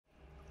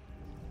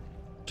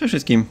Cześć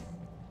wszystkim.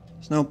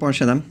 Znowu po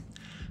 7.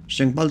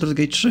 Ściąg Baldur's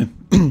Gate 3.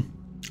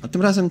 A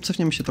tym razem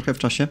cofniemy się trochę w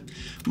czasie.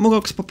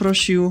 Mogox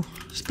poprosił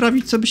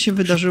sprawić, co by się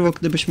wydarzyło,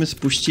 gdybyśmy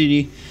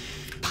spuścili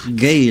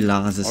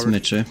Gale'a ze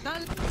smyczy.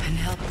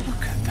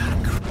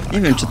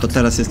 Nie wiem, czy to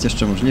teraz jest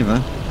jeszcze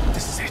możliwe.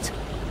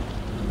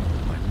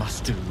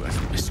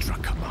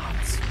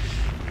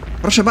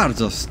 Proszę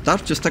bardzo, w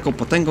starciu z taką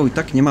potęgą i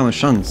tak nie mamy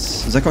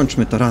szans.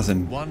 Zakończmy to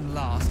razem.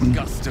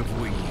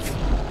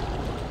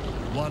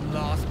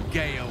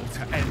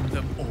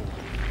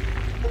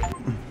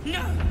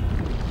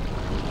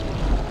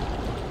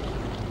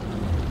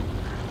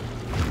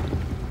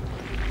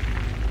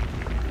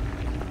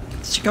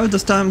 Ciekawe,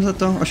 dostałem za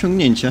to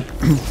osiągnięcie.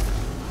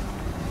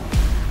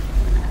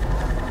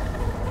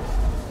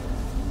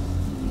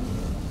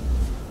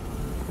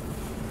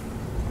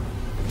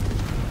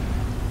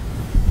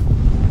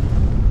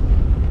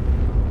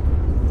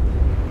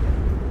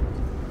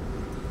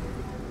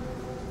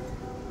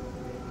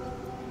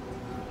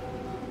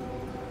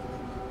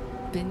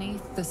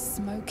 Beneath the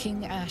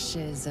smoking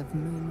ashes of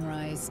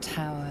Moonrise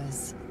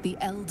Towers,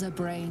 the Elder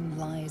Brain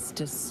lies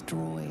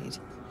destroyed.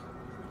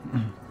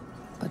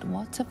 But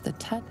what of the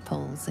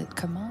tadpoles it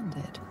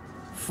commanded?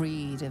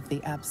 Freed of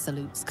the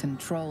Absolute's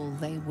control,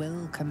 they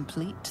will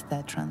complete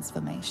their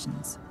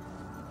transformations.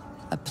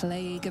 A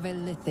plague of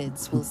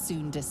illithids will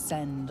soon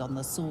descend on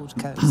the Sword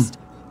Coast,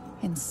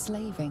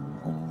 enslaving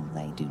all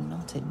they do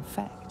not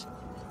infect.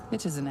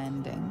 It is an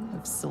ending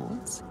of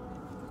sorts,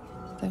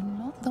 though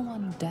not the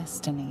one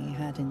destiny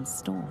had in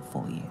store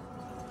for you.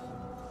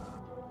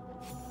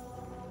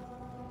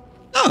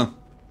 O,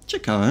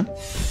 ciekawe.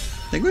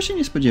 Tego się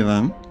nie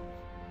spodziewałem.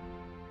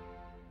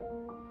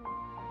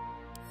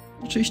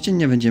 Oczywiście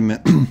nie będziemy,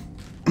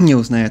 nie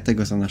uznaję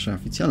tego za nasze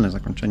oficjalne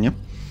zakończenie.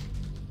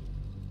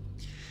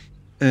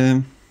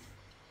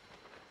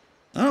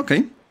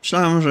 Okej.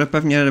 Myślałem, że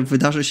pewnie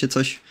wydarzy się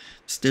coś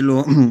w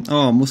stylu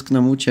o, mózg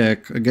nam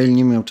uciekł, Gale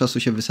nie miał czasu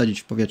się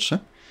wysadzić w powietrze.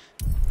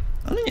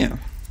 Ale nie.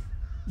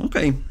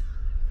 Okej.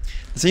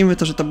 Nazwijmy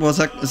to, że to było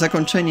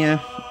zakończenie...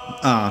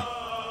 A.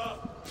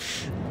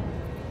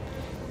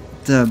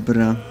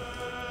 Dobra.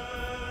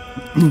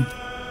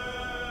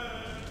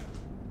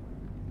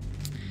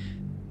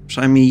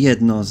 Przynajmniej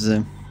jedno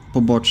z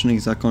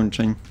pobocznych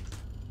zakończeń.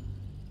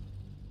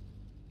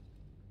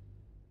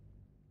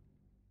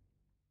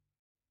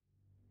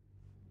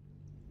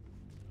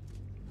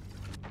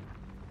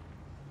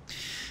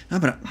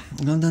 Dobra,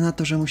 wygląda na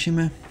to, że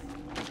musimy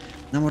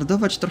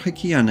namordować trochę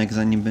kijanek,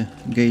 zanim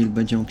Gale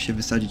będzie mógł się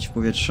wysadzić w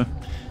powietrze.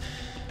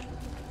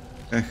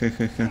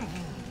 Hehehehe.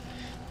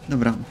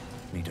 Dobra.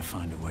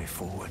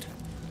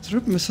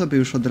 Zróbmy sobie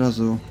już od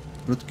razu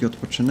krótki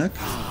odpoczynek.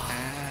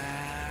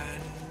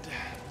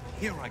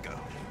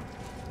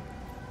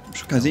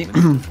 Przy okazji,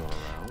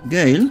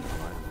 Gale,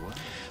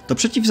 to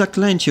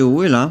przeciwzaklęcie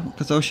u Willa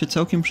okazało się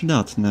całkiem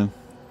przydatne.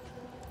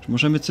 Czy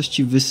możemy coś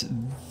ci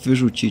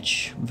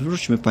wyrzucić?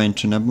 Wyrzućmy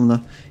pajęczynę, bo ona...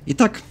 I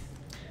tak,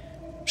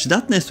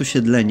 przydatne jest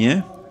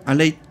usiedlenie,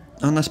 ale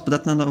ona jest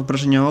podatna na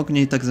obrażenia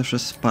ognia i tak zawsze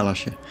spala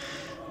się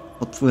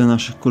pod wpływem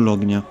naszych kul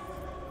ognia.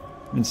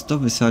 Więc to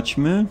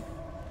wysadźmy.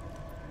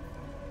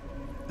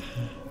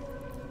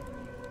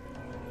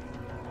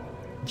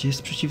 Gdzie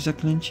jest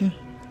przeciwzaklęcie?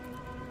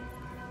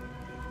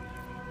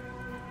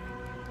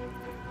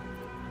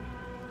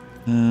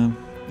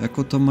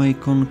 Jaką to ma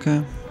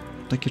ikonkę?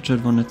 Takie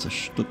czerwone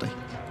coś tutaj.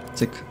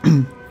 Cyk.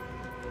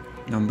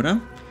 Dobra.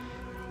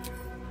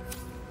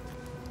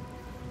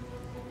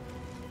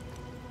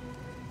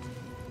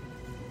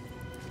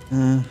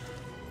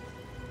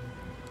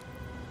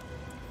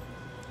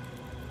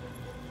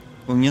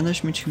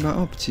 Powinieneś mieć chyba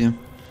opcję.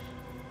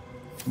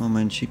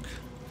 Momencik.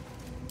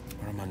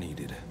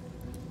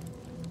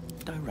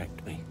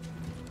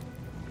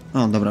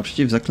 O, dobra,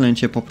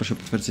 przeciwzaklęcie, poproszę o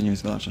potwierdzenie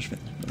wyzwalacza,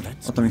 świetnie. Dobra,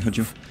 o to mi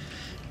chodziło.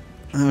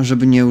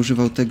 Żeby nie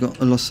używał tego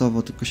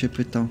losowo, tylko się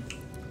pytał.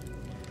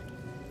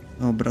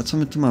 Dobra, co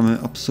my tu mamy?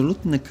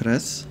 Absolutny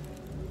kres.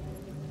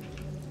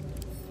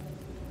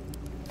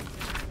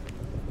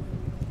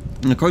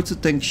 Na końcu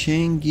tej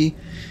księgi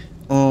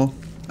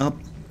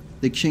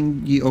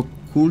o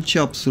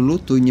kulcie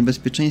absolutu i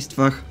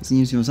niebezpieczeństwach z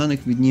nim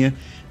związanych widnieje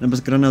na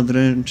bezgrana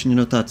odręcznie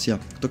notacja.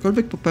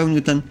 Ktokolwiek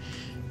popełnił ten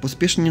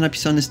pospiesznie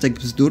napisany stek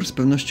bzdur, z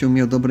pewnością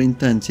miał dobre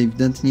intencje,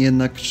 ewidentnie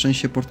jednak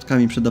trzęsie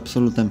portkami przed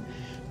absolutem.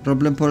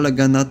 Problem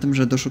polega na tym,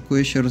 że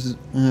doszukuje się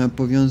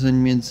powiązań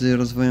między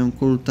rozwojem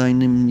kult,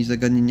 tajnymi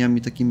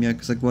zagadnieniami takimi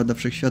jak zagłada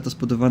wszechświata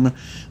spowodowana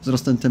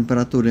wzrostem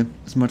temperatury,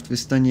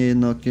 zmartwychwstanie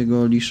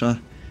jednookiego lisza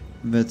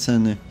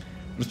weceny,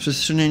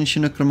 rozprzestrzenianie się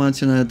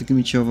nekromancji na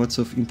gmicie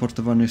owoców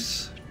importowanych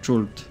z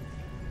czult.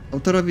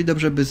 Autorowi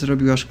dobrze by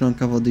zrobiła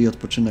szklanka wody i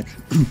odpoczynek.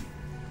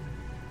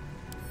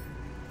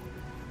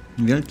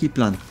 Wielki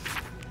plan.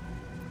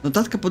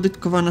 Notatka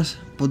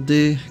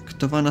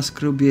podyktowana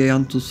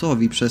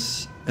Skrubiantusowi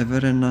przez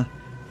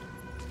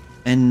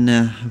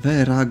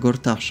Envera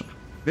Gortasza.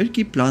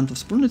 Wielki plan to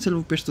wspólny cel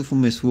łupieżców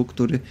umysłu,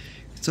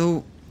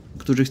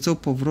 którzy chcą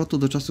powrotu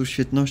do czasów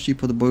świetności i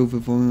podboju,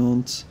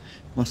 wywołując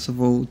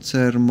masową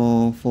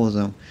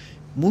cermofozę.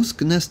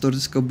 Mózg Nestor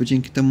zyskałby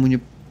dzięki temu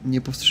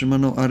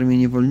niepowstrzymaną armię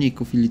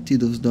niewolników i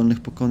litidów zdolnych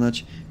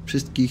pokonać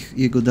wszystkich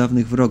jego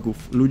dawnych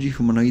wrogów. Ludzi,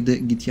 humanoidy,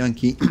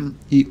 gitianki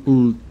i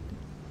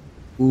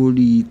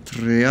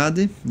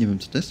ulitryady. Nie wiem,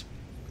 co to jest.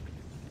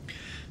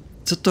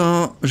 Co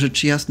to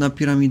rzecz jasna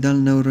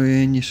piramidalne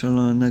urojenie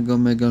szalonego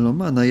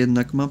megalomana,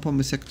 jednak mam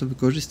pomysł, jak to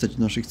wykorzystać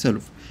do naszych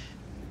celów.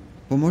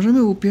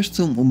 Pomożemy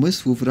łupieżcom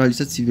umysłu w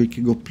realizacji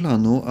wielkiego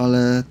planu,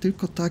 ale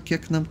tylko tak,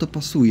 jak nam to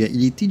pasuje. I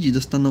litidzi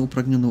dostaną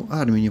upragnioną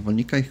armię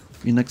niewolnika,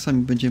 jednak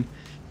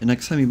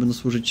sami będą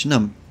służyć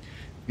nam.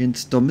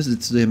 Więc to my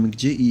zdecydujemy,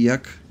 gdzie i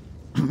jak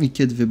i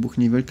kiedy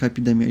wybuchnie wielka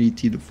epidemia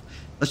litidów.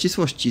 Dla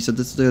ścisłości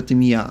zadecyduję o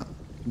tym ja,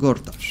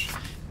 Gortasz,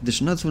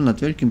 gdyż nadzór nad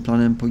wielkim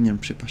planem powinien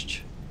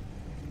przypaść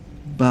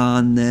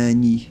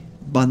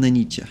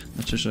Banenicie.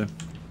 Znaczy, że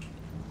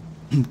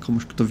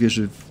komuś, kto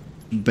wierzy w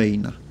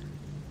Bane'a.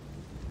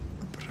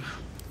 Dobra.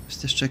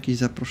 Jest jeszcze jakieś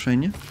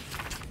zaproszenie?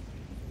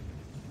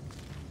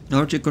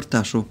 Lordzie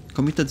Gortaszu,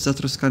 Komitet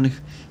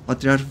Zatroskanych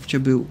Patriarchów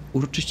chciałby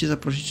uroczyście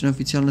zaprosić na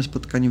oficjalne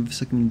spotkanie w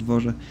Wysokim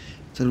Dworze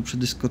w celu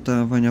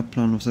przedyskutowania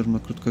planów zarówno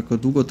krótko, jak i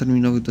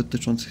długoterminowych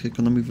dotyczących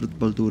ekonomii Wrót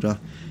Baldura.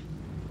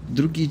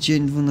 Drugi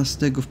dzień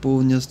 12 w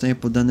południe zostanie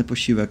podany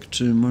posiłek.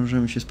 Czy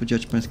możemy się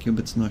spodziewać pańskiej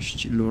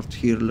obecności? Lord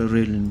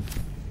Hirlryln.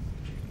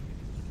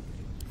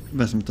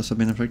 Wezmę to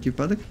sobie na wszelki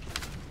wypadek.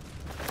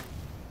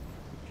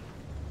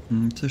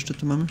 Co jeszcze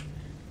tu mamy?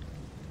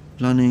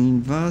 Plany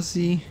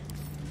inwazji.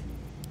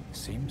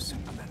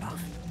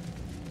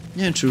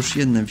 Nie wiem, czy już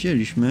jedne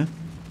wzięliśmy.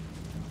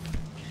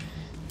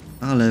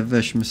 Ale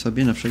weźmy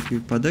sobie na wszelki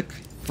wypadek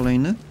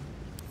kolejne.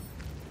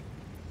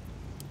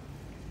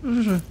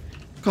 Że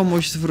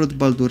komuś z Wrót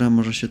Baldura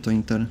może się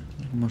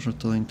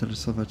to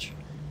interesować.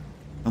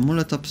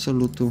 Amulet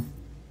Absolutu.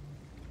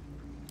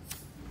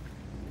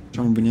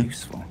 Czemu by nie?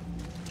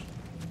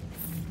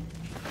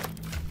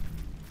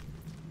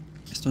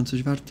 Jest on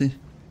coś warty?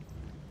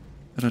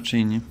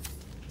 Raczej nie.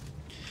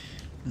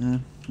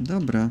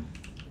 Dobra.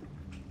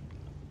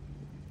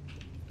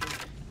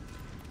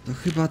 To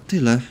chyba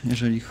tyle,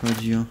 jeżeli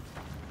chodzi o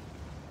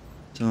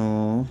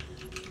to.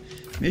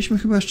 Mieliśmy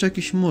chyba jeszcze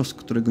jakiś mózg,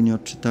 którego nie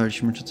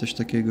odczytaliśmy, czy coś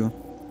takiego.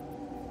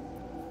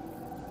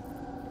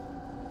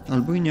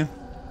 Albo i nie.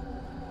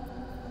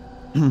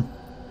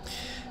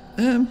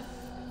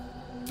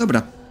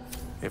 Dobra.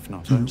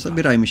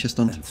 Zabierajmy się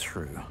stąd.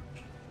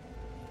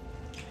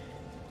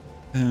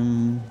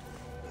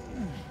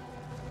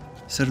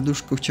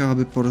 Serduszko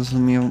chciałaby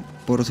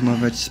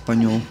porozmawiać z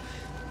panią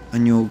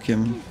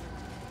aniołkiem.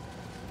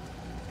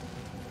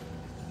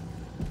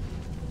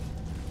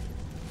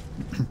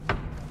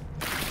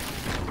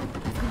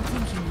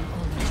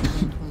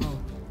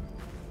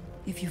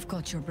 If you've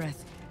got your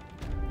breath,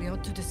 we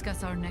ought to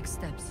discuss our next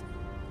steps.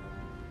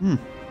 Come,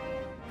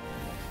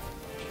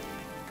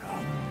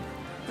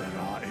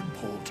 there are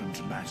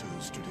important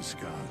matters to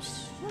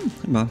discuss.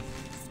 Chyba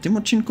w tym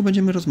odcinku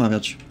będziemy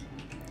rozmawiać.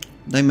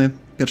 Dajmy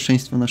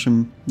pierwszeństwo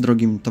naszym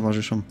drogim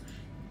towarzyszom.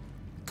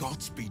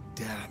 Gods be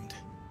damned.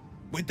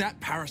 With that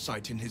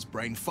parasite in his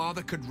brain,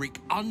 Father could wreak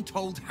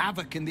untold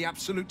havoc in the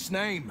Absolute's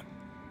name.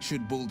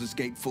 Should Baldur's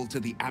Gate fall to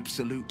the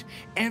Absolute,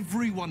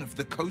 every one of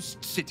the coast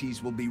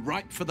cities will be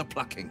ripe for the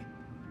plucking.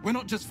 We're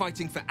not just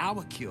fighting for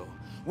our cure.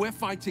 We're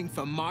fighting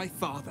for my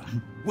father.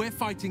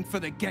 We're fighting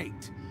for the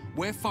Gate.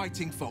 We're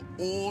fighting for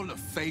all of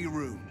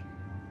Faerun.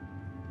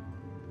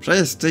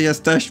 Wszyscy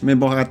jesteśmy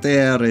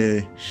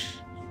bohatery.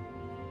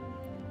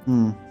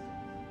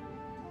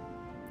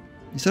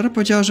 I Sara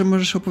powiedziała, że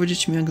możesz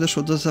opowiedzieć mi, jak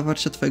doszło do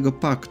zawarcia twojego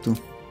paktu.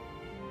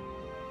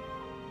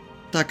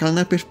 Tak, ale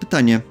najpierw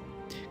pytanie.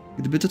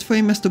 Gdyby to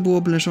twoje miasto było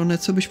obleżone,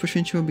 co byś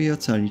poświęcił, aby je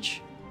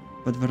ocalić?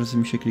 Chyba 2 razy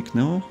mi się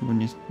kliknęło, bo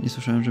nie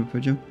słyszałem, żeby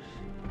powiedział.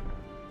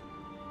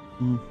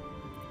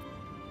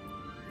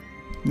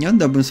 Nie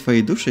oddałbym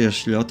swojej duszy,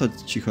 jeśli o to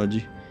ci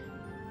chodzi.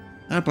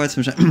 Ale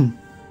powiedzmy, że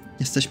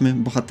jesteśmy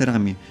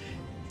bohaterami.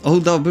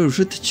 Oddałbym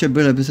życie,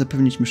 byleby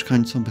zapewnić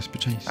mieszkańcom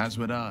bezpieczeństwo. As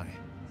would I.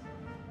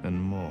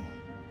 And more.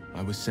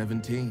 I was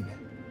 17.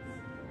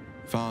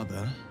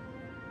 Father,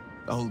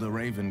 older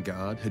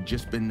Ravengard, had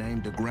just been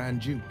named a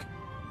Grand Duke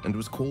and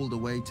was called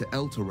away to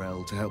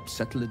Elturel to help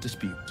settle a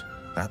dispute.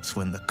 That's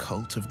when the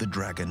cult of the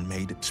dragon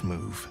made its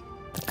move.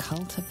 The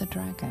cult of the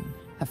dragon,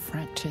 a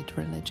fractured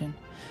religion.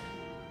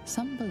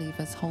 Some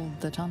believers hold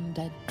that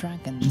undead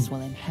dragons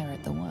will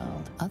inherit the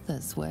world.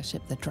 Others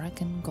worship the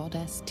dragon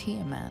goddess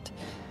Tiamat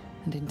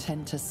and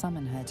intend to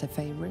summon her to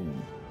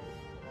Faerun.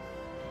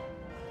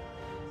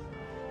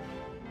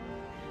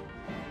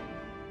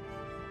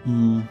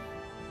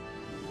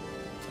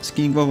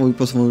 Skiń głową i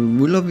pozwól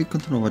Willowi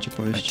kontynuować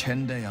opowieść. A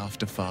 10 day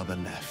after Father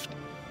left,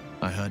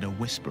 I heard a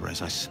whisper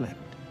as I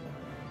slept.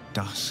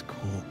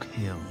 Duskhawk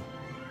Hill.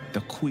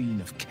 The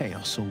Queen of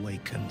Chaos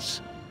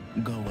awakens.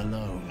 Go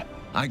alone.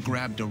 I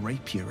grabbed a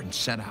rapier and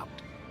set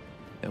out.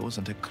 There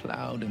wasn't a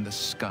cloud in the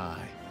sky,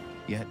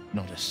 yet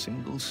not a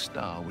single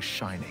star was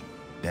shining.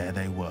 There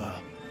they were,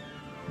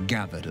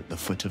 gathered at the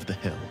foot of the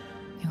hill.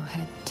 Your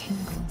head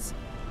tingles.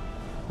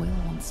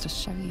 Will wants to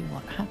show you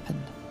what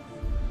happened.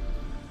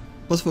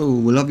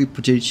 Pozwól Willowi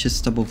podzielić się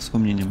z tobą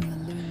wspomnieniem. From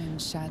the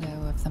looming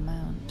shadow of the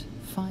mount,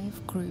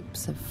 5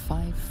 groups of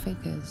 5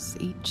 figures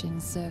each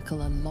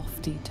encircle a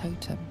lofty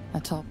totem.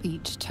 Atop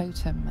each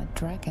totem, a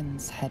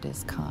dragon's head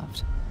is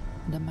carved,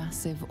 and a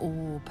massive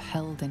orb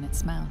held in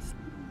its mouth.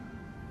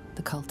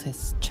 The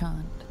cultists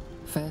chant,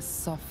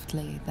 first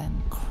softly,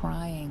 then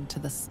crying to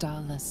the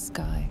starless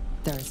sky.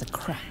 There is a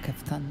crack of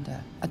thunder,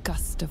 a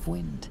gust of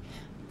wind,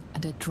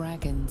 and a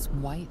dragon's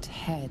white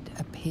head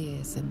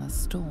appears in the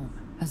storm.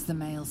 As the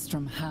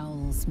maelstrom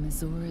howls,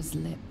 Mizura's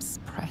lips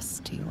press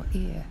to your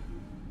ear.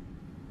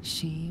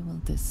 She will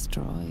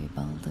destroy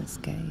Baldur's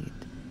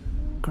Gate.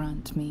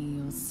 Grant me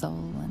your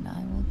soul and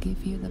I will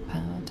give you the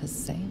power to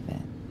save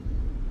it,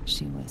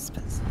 she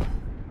whispers.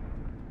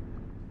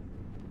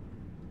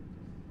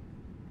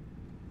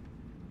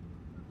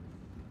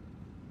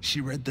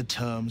 She read the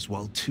terms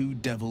while 2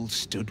 devils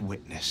stood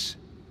witness,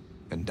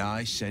 and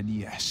I said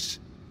yes.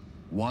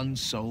 1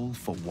 soul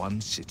for 1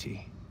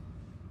 city.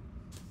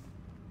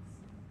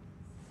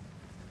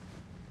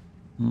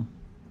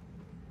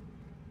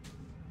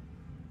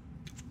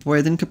 W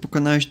pojedynkę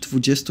pokonałeś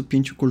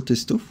 25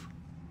 kultystów?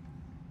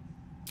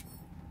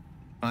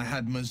 I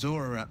had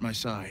Mizura at my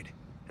side,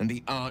 and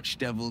the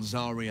archdevil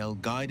Zariel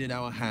guided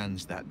our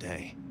hands that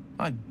day.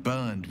 I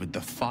burned with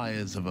the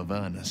fires of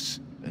Avernus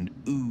and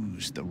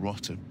oozed the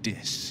rot of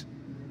Dis.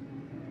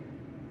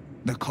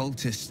 The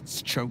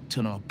cultists choked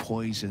on our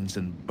poisons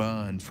and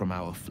burned from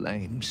our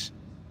flames.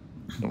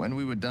 When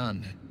we were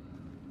done,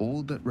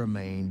 all that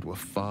remained were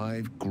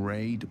 5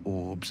 greyed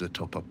orbs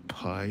atop a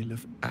pile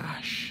of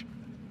ash.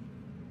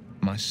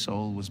 My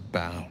soul was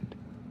bound,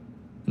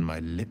 and my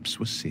lips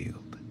were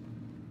sealed.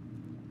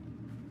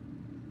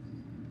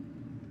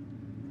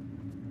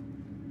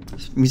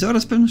 Mizora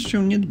z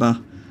pewnością nie dba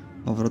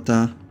o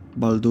Wrota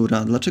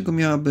Baldura. Dlaczego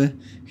miałaby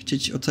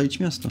chcieć ocalić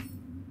miasto?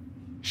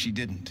 She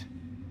didn't.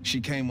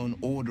 She came on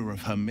order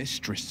of her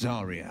mistress,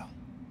 Zariel.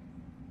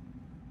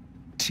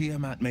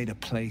 Tiamat made a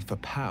play for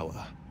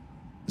power.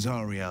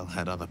 Zariel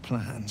had other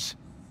plans.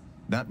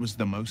 That was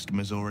the most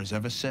Mizura's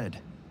ever said.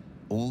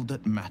 All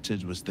that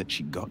mattered was that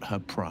she got her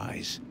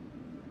prize.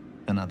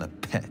 Another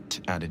pet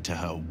added to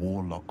her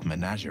warlock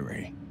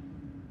menagerie.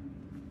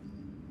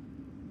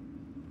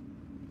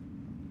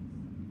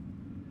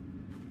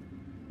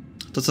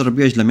 To, co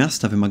robiłeś dla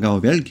miasta,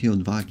 wymagało wielkiej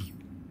odwagi.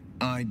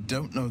 I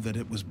don't know that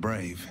it was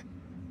brave.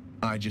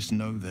 I just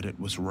know that it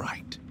was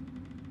right.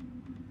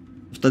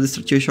 Wtedy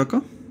straciłeś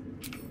oko?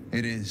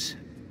 It is.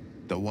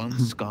 The one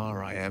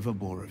scar I ever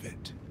bore of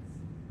it.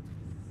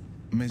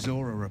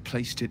 Mizora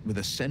replaced it with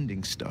a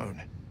sending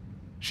stone.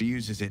 She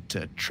uses it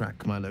to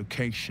track my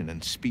location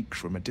and speak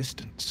from a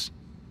distance.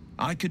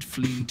 I could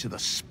flee to the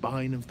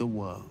spine of the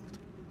world,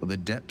 or the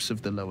depths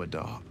of the lower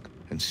dark,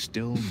 and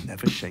still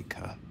never shake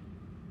her.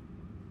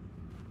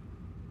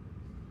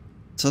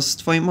 Co z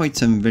twoim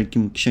ojcem,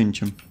 wielkim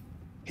księciem?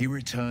 He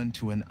returned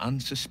to an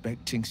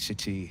unsuspecting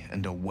city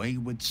and a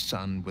wayward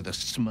son with a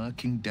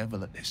smirking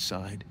devil at his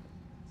side.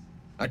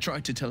 I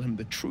tried to tell him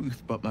the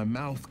truth, but my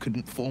mouth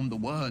couldn't form the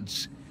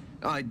words.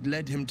 I'd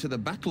led him to the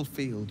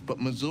battlefield, but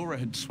Mizura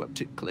had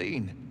swept it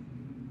clean.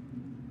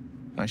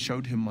 I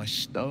showed him my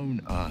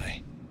stone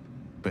eye,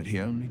 but he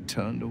only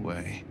turned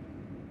away.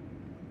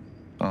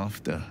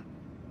 After,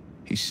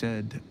 he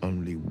said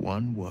only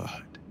one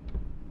word.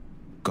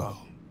 Go.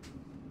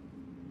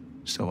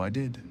 So I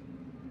did.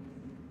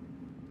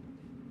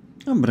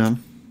 Dobra.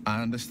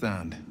 I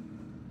understand.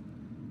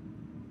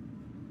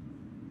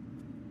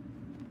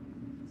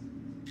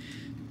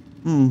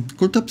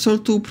 Kult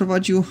Absolutu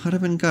uprowadził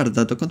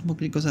Ravengard'a. Dokąd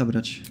mogli go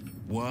zabrać?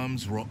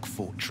 Worm's Rock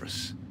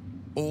Fortress.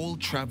 All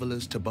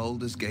travelers to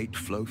Baldur's Gate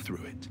flow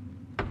through it.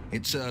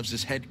 It serves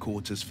as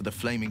headquarters for the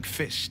Flaming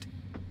Fist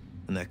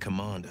and their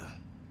commander,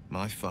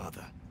 my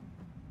father.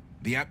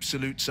 The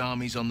Absolute's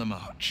army's on the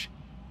march.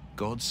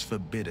 Gods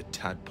forbid a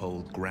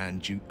tadpole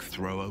Grand Duke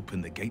throw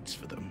open the gates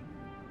for them.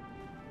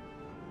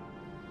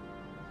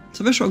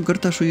 Co wiesz o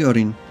Gortaszu i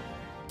Orin?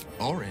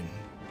 Orin?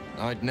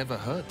 I'd never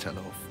heard tell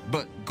of,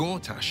 but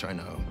Gortash I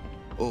know.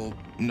 Or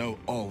know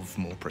of,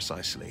 more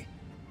precisely.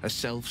 A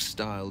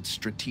self-styled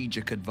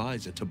strategic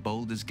advisor to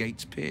Baldur's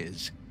Gate's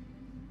peers.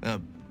 A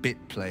bit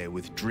player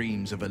with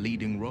dreams of a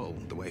leading role,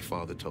 the way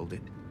Father told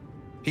it.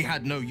 He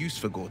had no use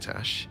for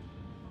Gortash,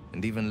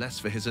 and even less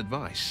for his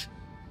advice.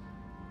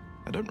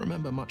 I don't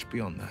remember much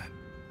beyond that.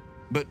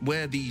 But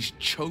where these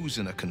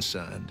chosen are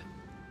concerned,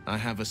 I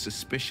have a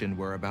suspicion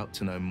we're about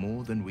to know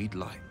more than we'd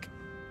like.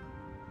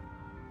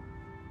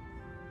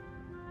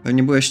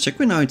 Pewnie byłeś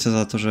wściekły na ojca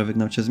za to, że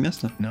wygnał cię z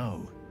miasta. No,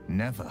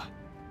 never.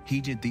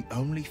 He did the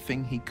only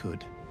thing he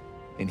could.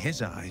 In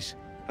his eyes,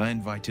 I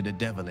invited a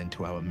devil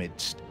into our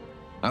midst.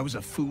 I was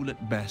a fool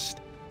at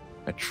best,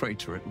 a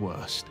traitor at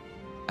worst,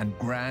 and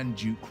Grand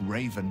Duke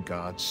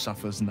Ravengard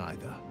suffers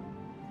neither.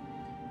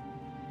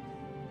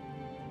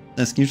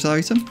 Tęsknisz za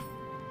ojcem?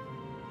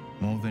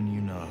 More than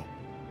you know.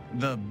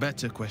 The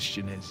better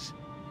question is,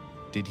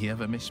 did he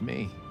ever miss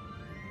me?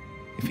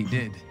 If he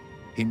did,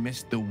 he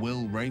missed the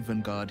Will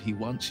Ravengard he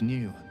once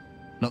knew,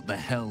 not the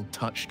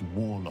hell-touched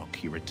warlock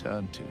he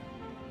returned to.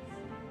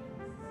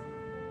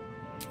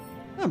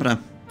 Dobra.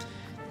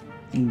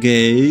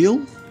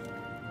 Gale?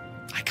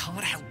 I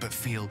can't help but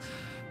feel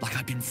like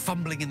I've been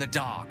fumbling in the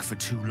dark for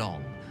too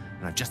long,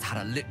 and I've just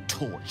had a lit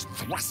torch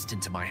thrust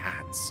into my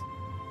hands.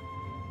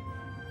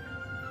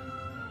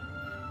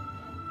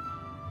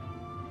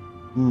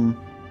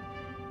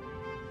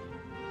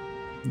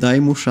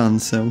 Daj mu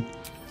szansę.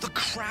 The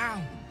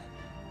crown!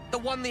 The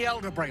one the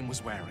Elder Brain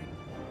was wearing.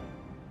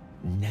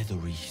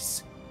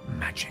 Netherese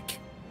magic.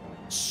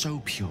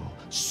 So pure,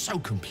 so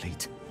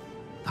complete,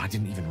 that I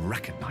didn't even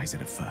recognize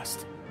it at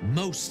first.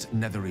 Most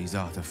Netherese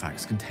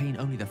artifacts contain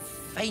only the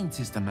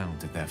faintest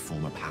amount of their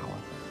former power.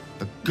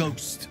 The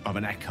ghost of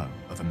an echo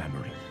of a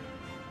memory.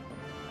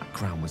 That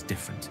crown was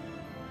different.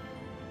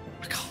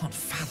 I can't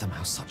fathom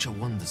how such a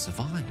wonder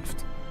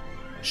survived.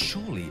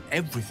 Surely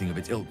everything of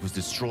its ilk was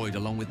destroyed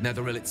along with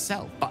Netheril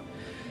itself, but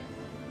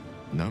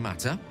no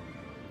matter.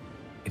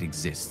 It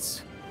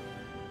exists.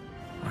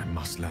 I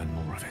must learn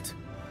more of it.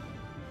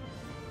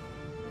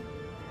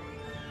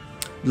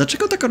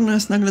 Dlaczego ta korona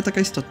jest nagle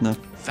taka istotna?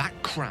 That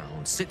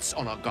crown sits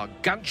on a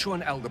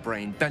gargantuan elder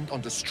brain bent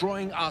on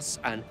destroying us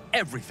and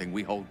everything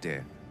we hold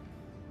dear.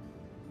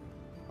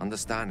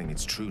 Understanding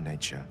its true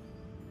nature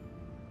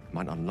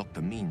might unlock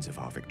the means of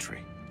our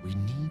victory. We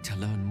need to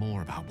learn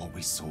more about what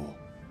we saw.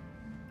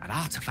 An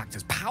artifact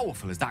as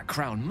powerful as that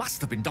crown must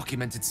have been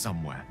documented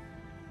somewhere.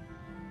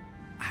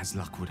 As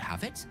luck would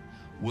have it,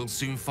 we'll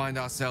soon find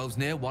ourselves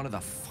near one of the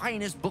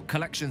finest book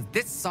collections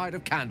this side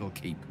of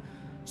Candlekeep.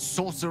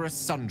 Sorcerous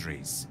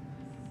Sundries.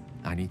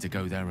 I need to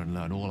go there and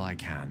learn all I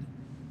can.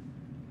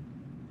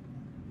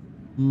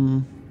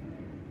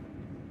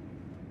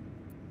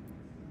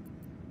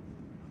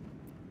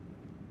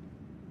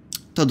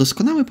 To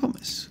doskonały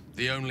pomysł.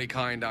 The only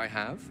kind I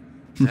have?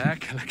 Their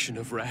collection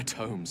of rare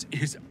tomes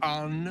is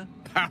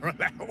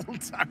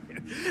unparalleled.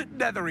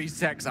 Netherese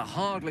texts are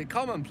hardly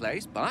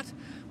commonplace, but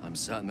I'm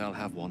certain they'll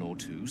have one or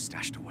two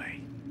stashed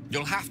away.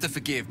 You'll have to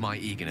forgive my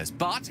eagerness,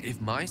 but if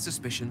my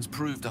suspicions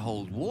prove to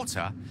hold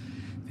water,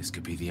 this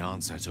could be the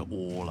answer to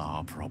all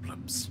our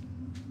problems.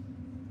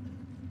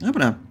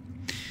 Dobra.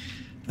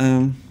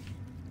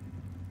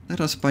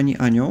 Teraz pani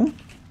Anioł.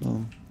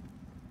 O.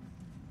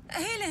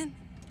 Helen!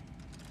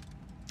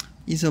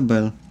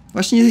 Izabel.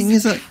 Właśnie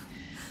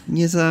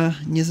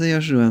nie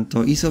zajarzyłem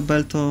to.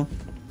 Izabel to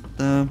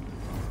ta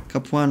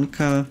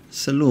kapłanka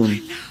Selun.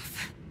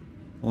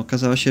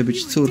 Okazała się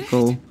być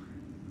córką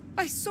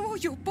I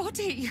saw your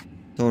body.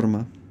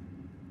 Torma.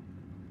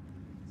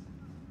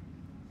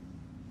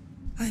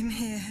 I'm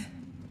here.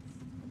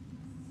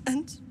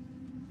 And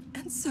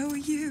so are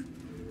you.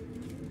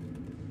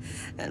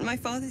 And my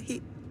father,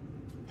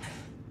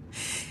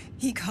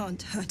 he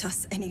can't hurt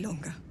us any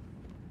longer.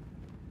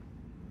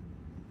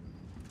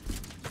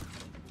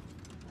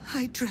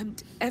 I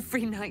dreamt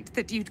every night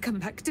that you'd come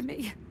back to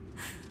me.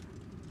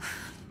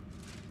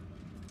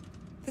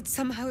 That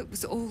somehow it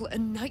was all a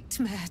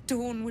nightmare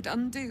Dawn would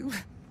undo.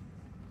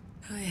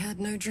 I had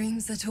no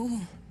dreams at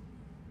all.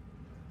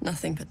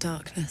 Nothing but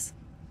darkness.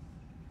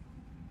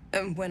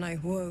 And when I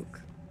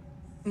woke,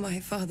 my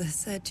father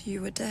said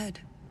you were dead.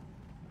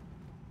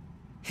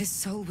 His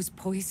soul was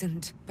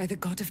poisoned by the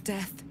god of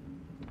death.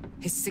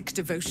 His sick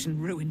devotion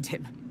ruined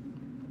him.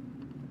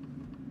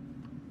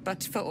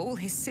 But for all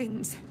his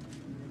sins,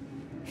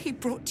 he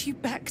brought you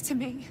back to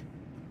me.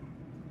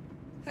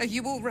 Are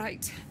you all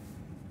right?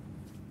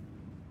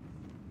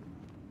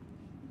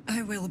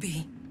 I will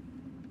be.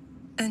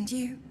 And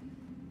you?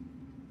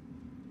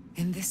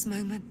 In this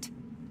moment,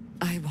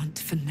 I want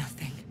for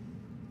nothing.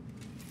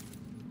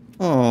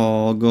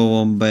 O,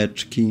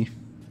 gołąbeczki.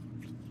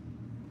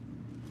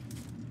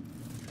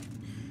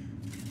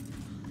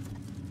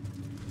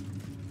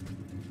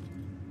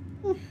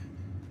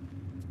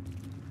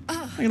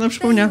 Jak nam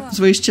przypomniał, w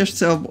złej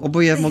ścieżce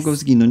oboje mogą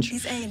zginąć.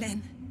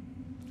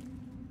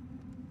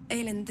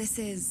 Aelin, this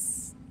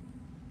is...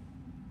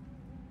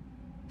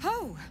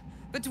 Oh,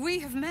 but we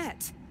have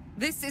met.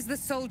 This is the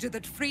soldier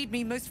that freed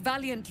me most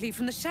valiantly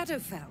from the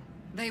Shadowfell.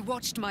 They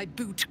watched my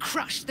boot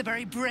crush the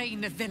very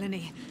brain of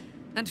villainy,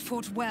 and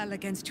fought well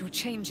against your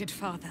changed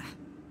father.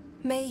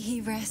 May he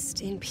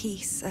rest in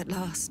peace at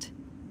last,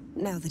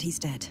 now that he's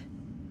dead.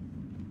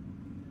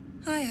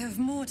 I have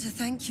more to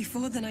thank you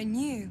for than I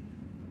knew.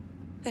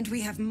 And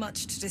we have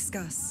much to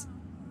discuss.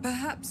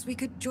 Perhaps we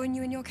could join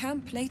you in your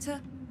camp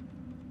later?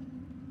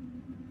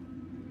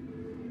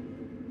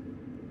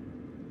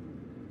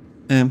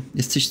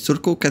 Jesteś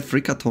córką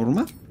Kethryka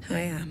Torma? I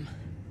am.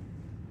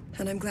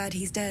 And I'm glad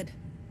he's dead.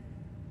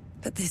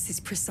 But this is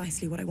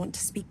precisely what I want to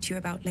speak to you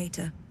about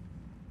later.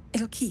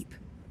 It'll keep.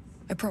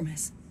 I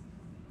promise.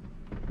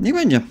 Niech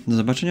będzie. Do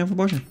zobaczenia w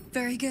obozie.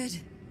 Very good.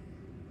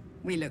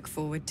 We look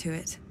forward to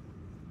it.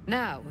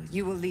 Now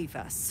you will leave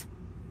us.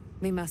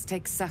 We must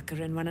take succor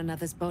in one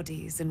another's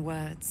bodies and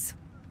words.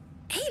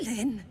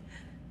 Aelin!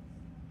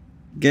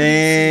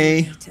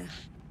 Gej!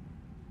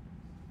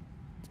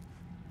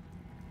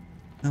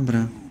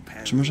 Dobra.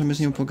 Czy możemy z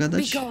nią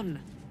pogadać?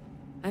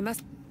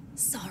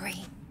 Sorry.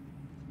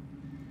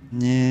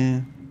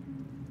 Nie.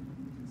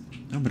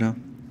 Dobra.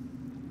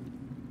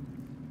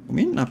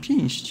 Umiejętna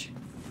pięść.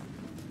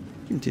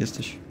 Kim ty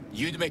jesteś?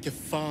 You'd make a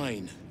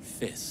fine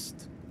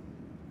fist.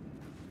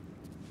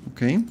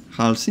 Okej.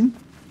 Halsin?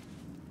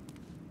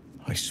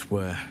 I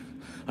swear,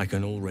 I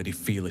can already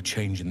feel a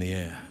change in the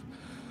air.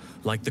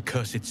 Like the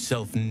curse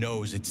itself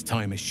knows its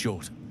time is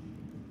short.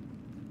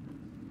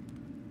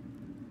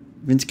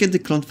 Więc kiedy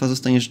klątwa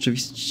zostanie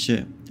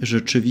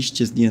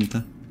rzeczywiście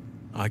zdjęta?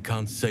 I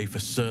can't say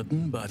for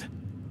certain, but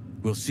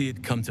we'll see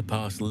it come to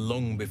pass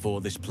long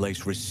before this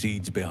place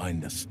recedes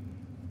behind us.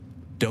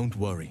 Don't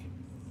worry.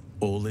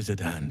 All is at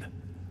hand.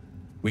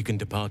 We can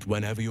depart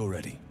whenever you're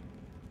ready.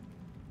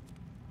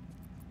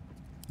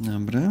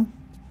 Dobra.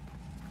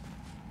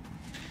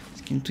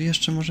 Z kim tu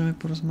jeszcze możemy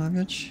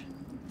porozmawiać?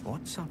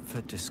 What's up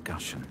for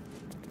discussion?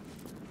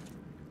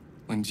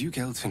 When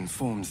Duke Elton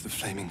formed the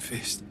Flaming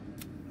Fist,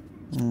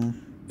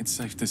 it's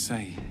safe to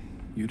say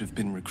you'd have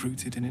been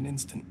recruited in an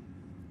instant.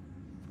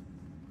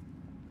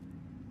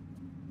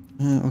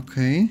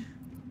 Okej.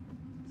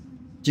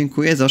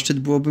 Dziękuję, zaszczyt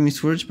byłoby mi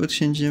służyć pod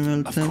księciem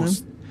Eltenem. Of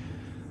course,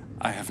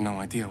 I have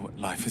no idea what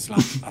life is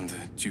like under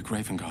Duke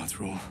Ravengard's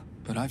rule,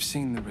 but I've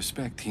seen the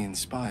respect he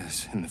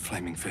inspires in the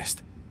Flaming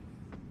Fist.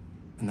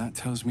 And that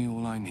tells me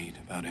all I need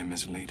about him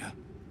as a leader.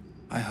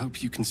 I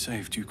hope you can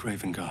save Duke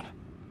Ravengard.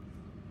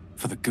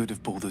 For the good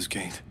of Baldur's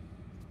Gate.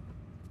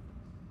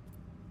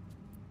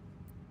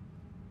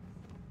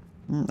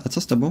 A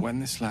co z tobą? When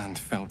this land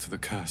fell to the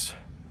curse,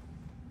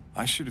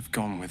 I should have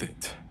gone with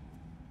it.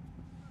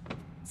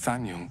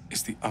 Thaniel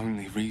is the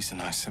only reason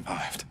I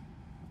survived.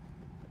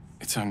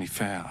 It's only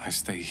fair I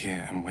stay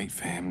here and wait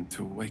for him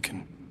to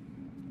awaken.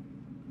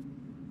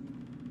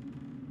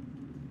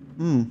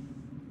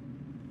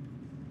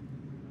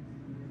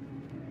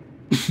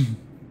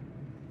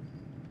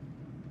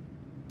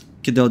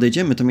 Kiedy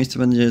odejdziemy, to miejsce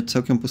będzie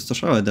całkiem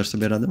pustoszałe. Dasz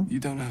sobie radę? You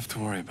don't have to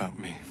worry about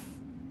me.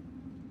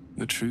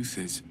 The truth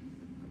is,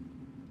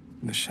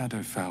 the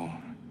Shadowfell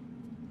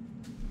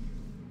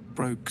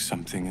broke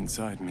something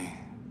inside me.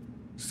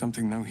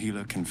 Something no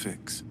healer can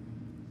fix.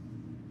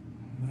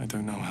 I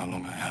don't know how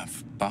long I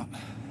have, but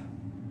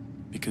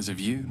because of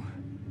you,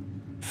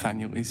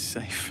 Thaniel is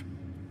safe.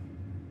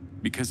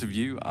 Because of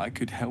you, I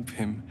could help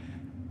him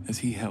as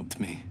he helped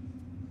me.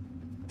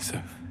 So,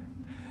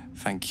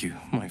 thank you,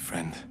 my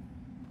friend.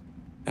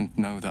 And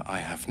know that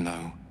I have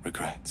no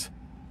regrets.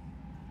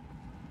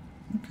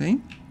 Okej.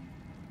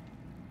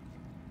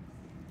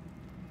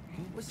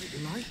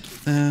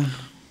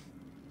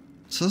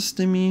 Co z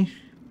tymi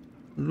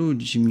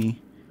ludźmi,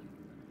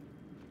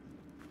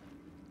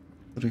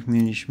 których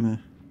mieliśmy?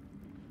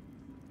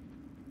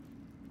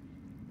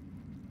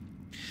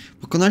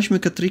 Pokonaliśmy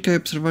Katrika i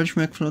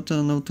obserwowaliśmy, jak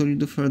flota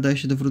nautolidów wydaje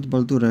się do Wrót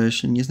Baldura.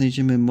 Jeśli nie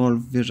znajdziemy mol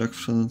w wieżach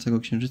wschodzącego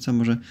księżyca,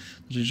 może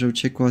znaczyć, że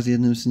uciekła z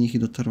jednym z nich i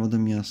dotarła do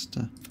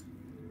miasta.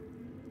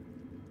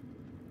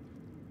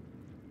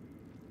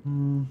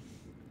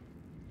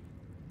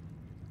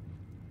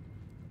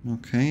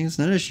 Okej,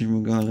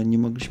 znaleźliśmy go, ale nie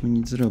mogliśmy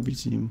nic zrobić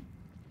z nim.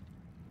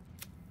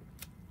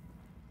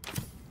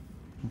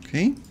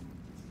 Okej.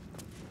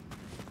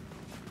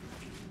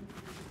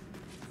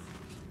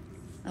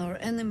 Our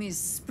enemies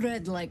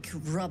spread like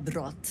rub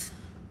rot.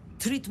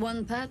 Treat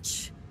one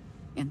patch,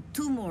 and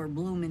two more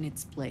bloom in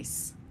its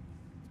place.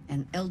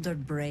 An elder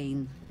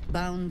brain,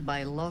 bound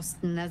by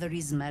lost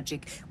Netherese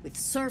magic, with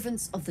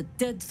servants of the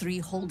dead three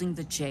holding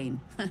the chain.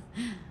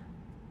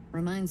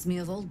 Reminds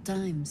me of old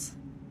times.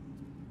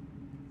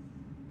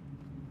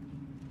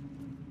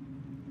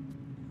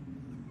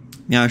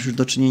 Miałaś już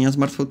do czynienia z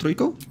martwą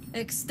trójką?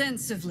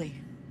 Extensively.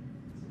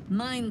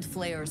 Mind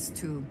flayers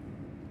too.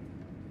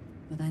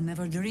 But I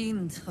never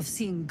dreamed of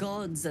seeing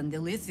gods and the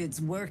Lithids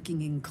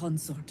working in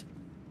consort.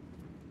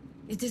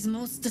 It is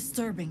most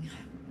disturbing.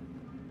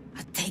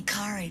 But take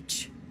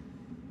courage.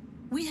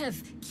 We have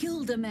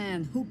killed a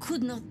man who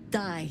could not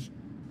die,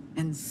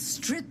 and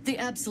stripped the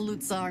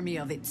Absolute's army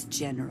of its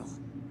general.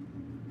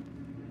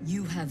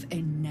 You have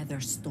a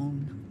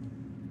Netherstone,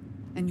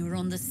 and you're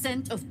on the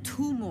scent of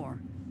two more.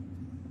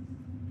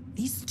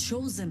 These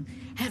Chosen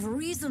have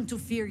reason to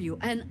fear you,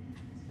 and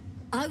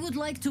I would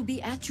like to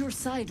be at your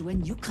side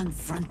when you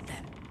confront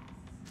them.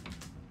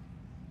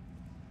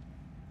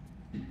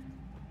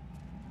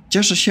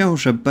 Cieszę się,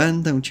 że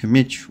będę cię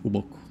mieć u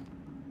boku.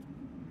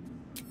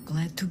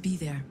 Glad to be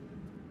there.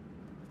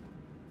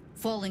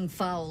 Falling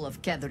foul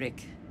of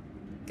Ketherick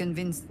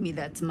convinced me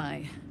that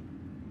my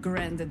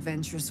grand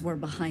adventures were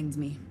behind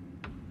me.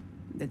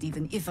 That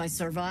even if I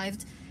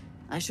survived,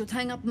 I should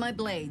hang up my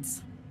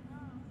blades.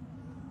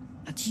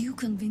 But you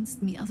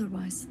convinced me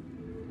otherwise.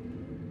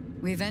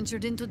 We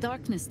ventured into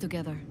darkness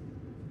together.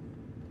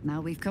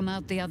 Now we've come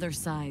out the other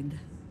side.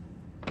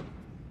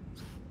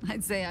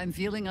 I'd say I'm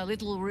feeling a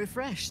little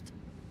refreshed.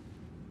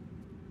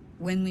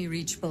 When we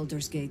reach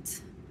Baldur's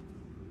Gate,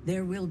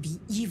 there will be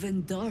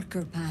even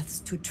darker paths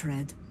to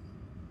tread.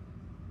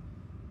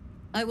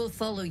 I will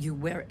follow you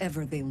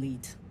wherever they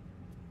lead.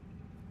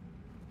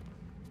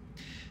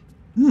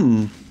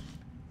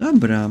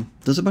 Dobra.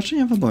 Do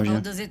zobaczenia w obozie.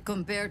 How does it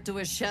compare to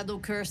a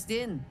shadow-cursed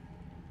inn?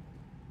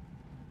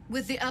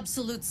 With the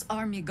Absolute's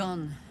army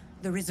gone,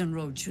 the Risen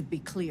Road should be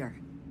clear.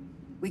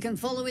 We can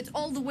follow it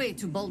all the way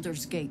to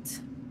Baldur's Gate.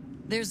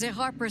 There's a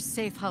Harper's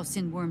safe house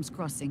in Worm's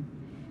Crossing.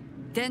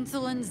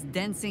 Denthelin's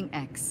Dancing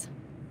Axe.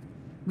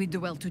 We do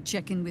well to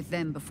check in with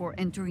them before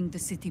entering the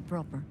city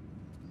proper.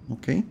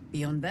 Okay.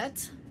 Beyond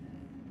that,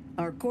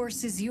 our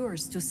course is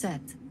yours to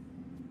set.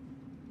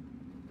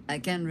 I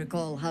can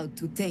recall how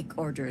to take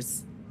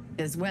orders,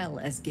 as well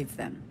as give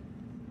them.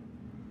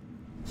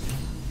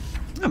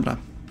 Dobra.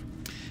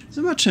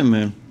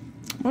 Zobaczymy.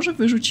 Może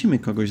wyrzucimy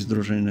kogoś z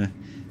drużyny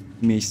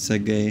w miejsce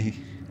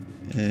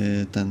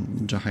ten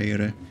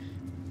Jahairy.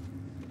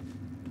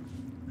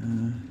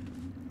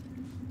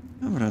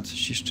 Dobra,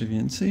 coś jeszcze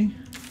więcej.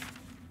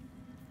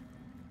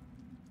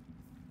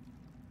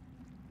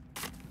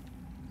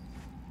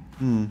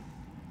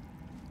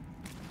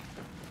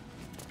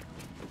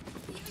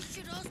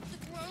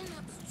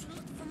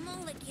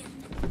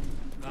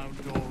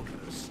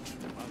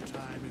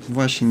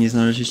 Właśnie, nie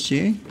znaleźliście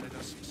jej?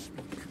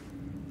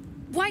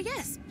 Why,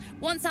 yes.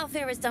 Once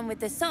Alfira is done with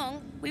this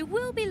song, we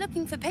will be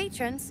looking for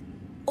patrons.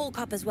 All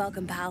coppers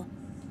welcome, pal.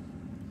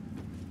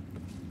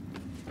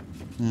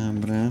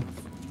 Dobra.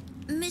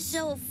 Miss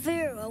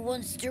Alfira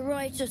wants to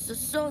write us a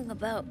song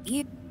about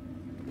you.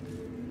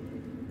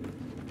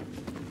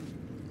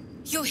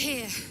 You're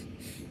here.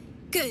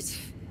 Good.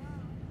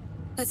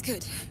 That's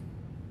good.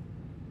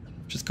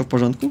 Wszystko w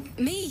porządku?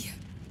 Me?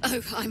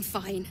 Oh, I'm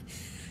fine.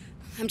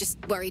 I'm just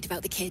worried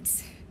about the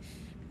kids.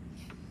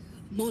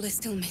 Maula's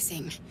still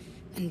missing,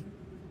 and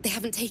they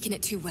haven't taken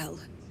it too well.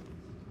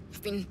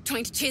 I've been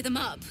trying to cheer them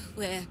up.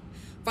 We're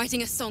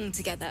writing a song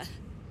together.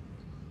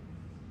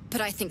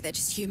 But I think they're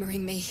just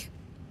humoring me.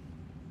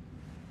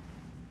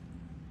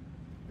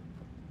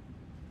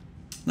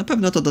 Na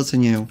pewno to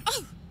doceniają.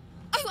 Oh,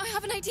 I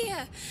have an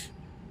idea.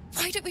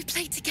 Why don't we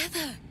play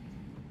together?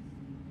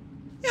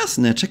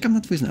 Jasne, czekam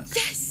na twój znak.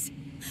 Yes!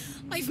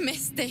 I've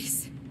missed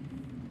this.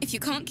 If you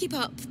can't keep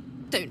up,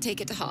 don't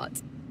take it to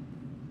heart.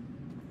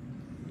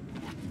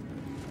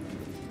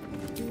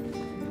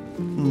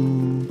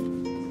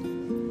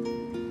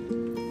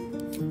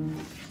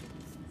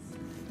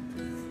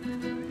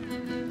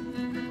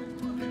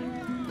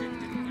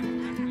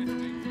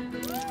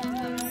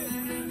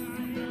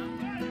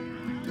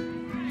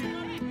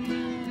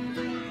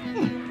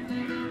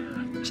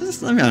 Się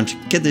zastanawiałem, czy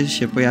kiedyś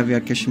się pojawi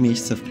jakieś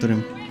miejsce, w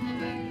którym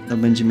to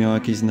będzie miało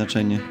jakieś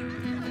znaczenie.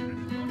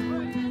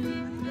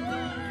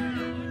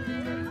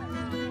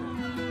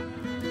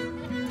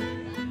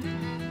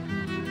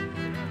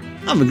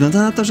 A,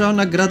 wygląda na to, że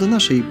ona gra do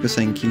naszej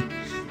piosenki.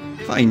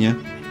 Fajnie.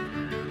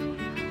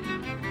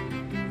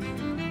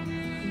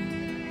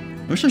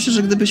 Myślę,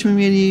 że gdybyśmy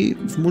mieli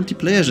w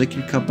multiplayerze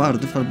kilka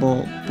bardów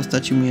albo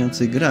postaci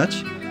umiejących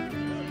grać,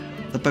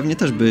 to pewnie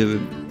też by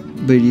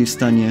byli w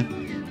stanie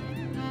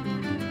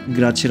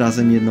grać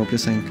razem jedną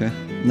piosenkę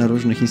na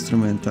różnych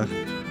instrumentach.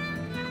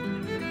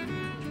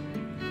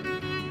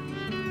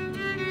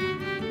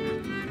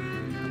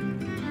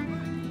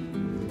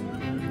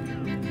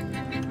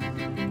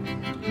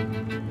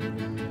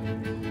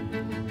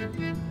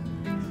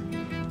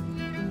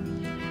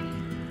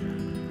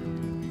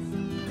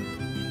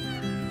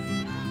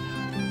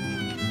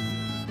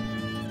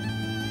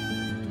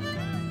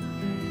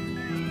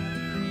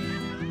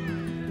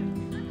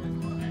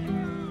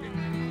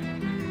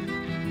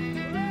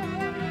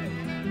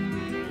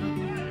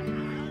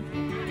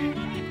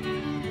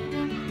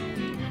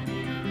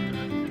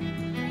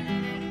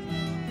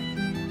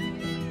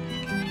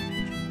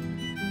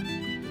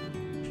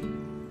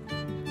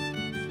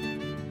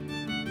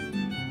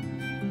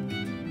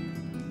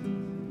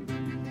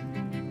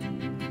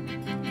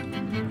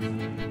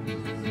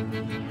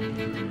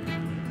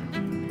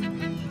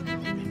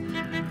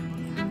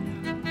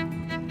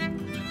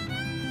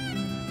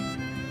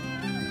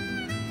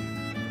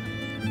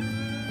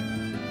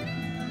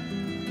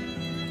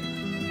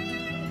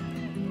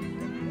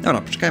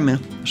 Dobra, poczekajmy,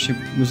 aż się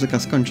muzyka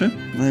skończy.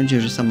 Mam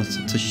nadzieję, że samo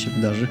coś się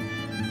wydarzy.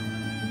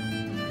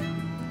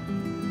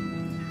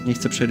 Nie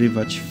chcę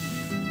przerywać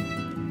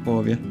w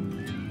połowie.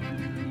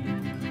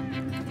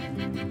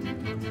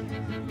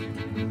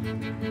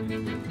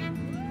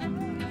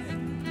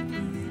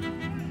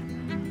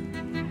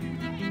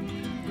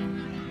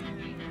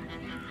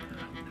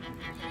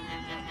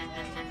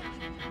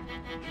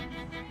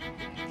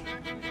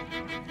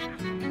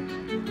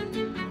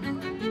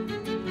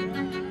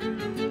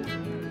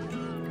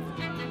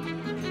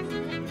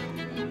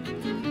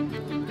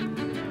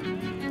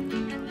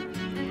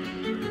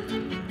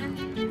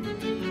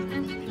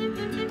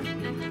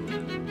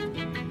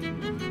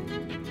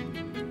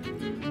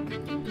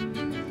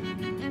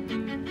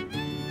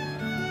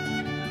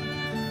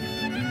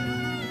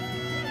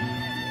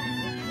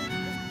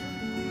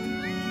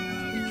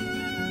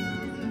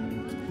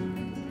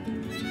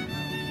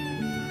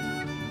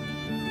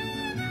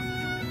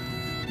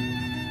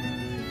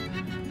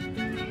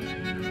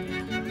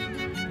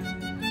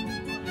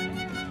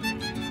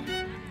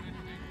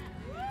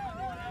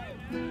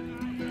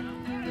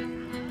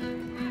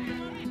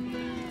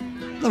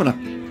 Dobra,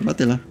 chyba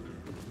tyle.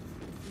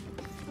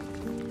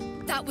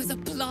 That was a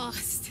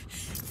blast.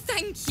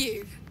 Thank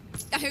you.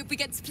 I hope we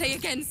get to play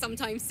again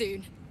sometime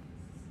soon.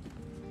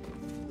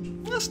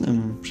 Jasne,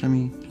 no,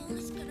 przynajmniej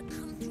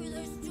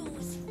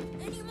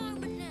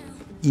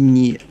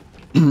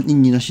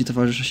inni nasi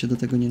towarzysze się do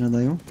tego nie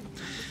nadają.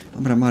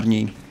 Dobra,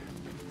 marniej.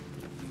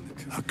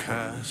 A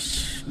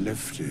curse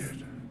lifted.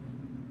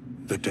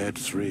 The dead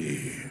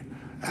three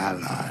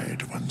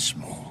allied once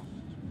more.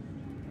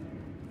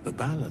 The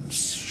balance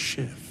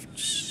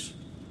shifts.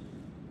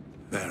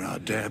 There are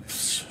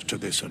depths to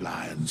this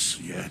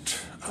alliance yet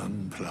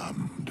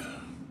unplumbed.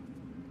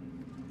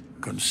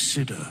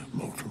 Consider,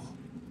 mortal.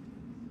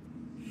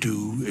 Do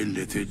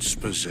Illithids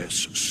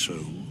possess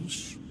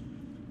souls?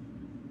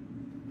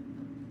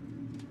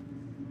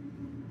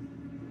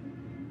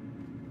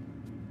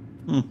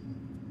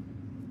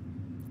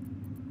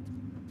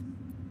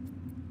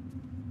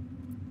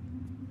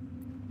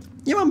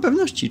 Nie mam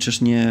pewności,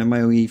 czyż nie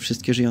mają jej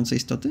wszystkie żyjące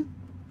istoty?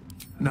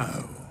 No.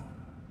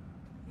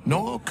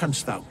 Nor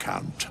canst thou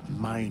count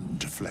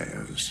mind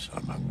flayers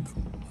among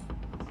them.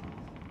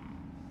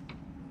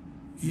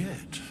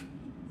 Yet,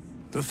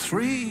 the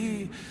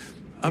three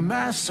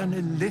amass an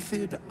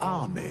Illithid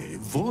army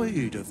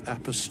void of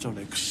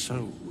apostolic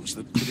souls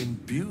that could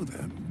imbue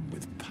them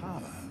with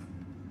power.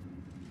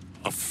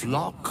 A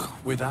flock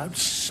without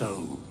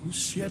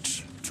souls,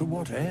 yet to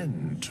what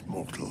end,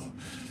 mortal?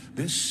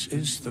 This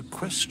is the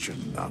question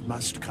thou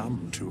must come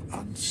to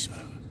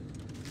answer.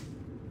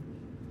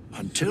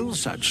 Until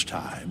such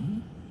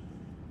time,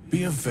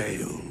 be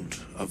availed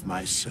of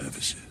my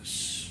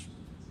services.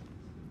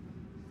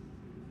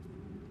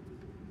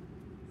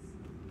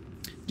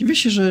 Dziwię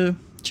się, że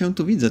cię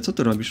tu widzę. Co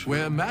tu robisz?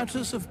 Where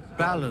matters of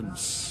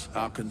balance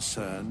are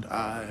concerned,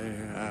 I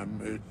am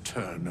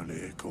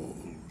eternally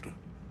cold.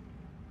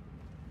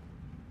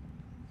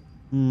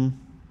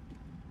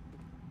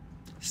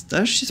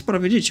 Stajesz się sporo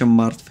wiedzieć o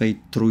martwej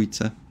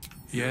trójce.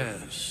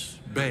 Yes,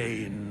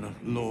 Bane,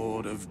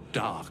 Lord of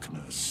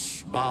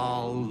Darkness,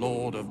 Baal,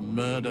 Lord of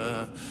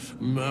Murder,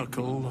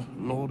 Merkel,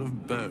 Lord of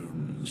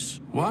Bones.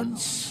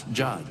 Once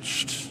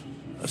judged,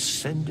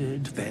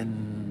 ascended, then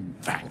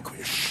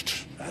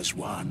vanquished as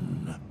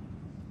one,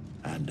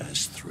 and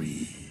as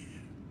three.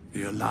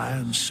 The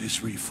alliance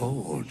is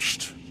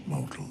reforged,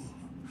 mortal.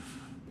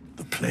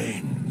 The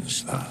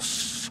plains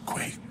thus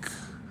quake,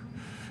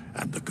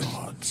 and the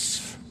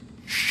gods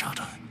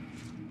shudder.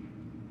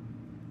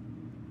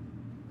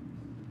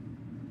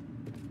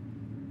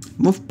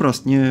 Mów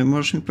wprost, nie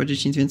możesz mi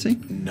powiedzieć nic więcej?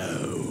 No.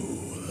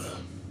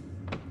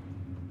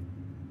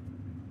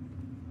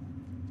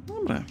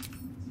 Dobra.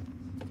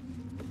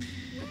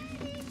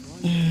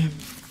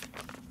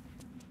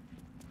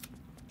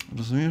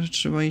 Rozumiem, że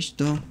trzeba iść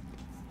do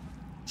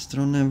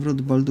strony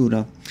Wroty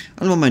Baldura.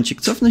 Ale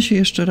momencik, cofnę się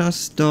jeszcze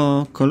raz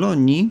do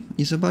kolonii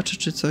i zobaczę,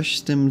 czy coś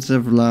z tym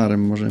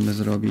Zewlarem możemy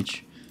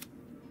zrobić.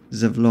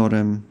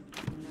 Zewlorem.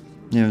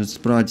 Nie wiem,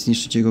 spróbować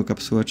zniszczyć jego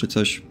kapsułę, czy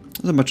coś.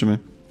 Zobaczymy.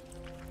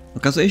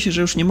 Okazuje się,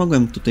 że już nie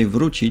mogłem tutaj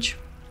wrócić,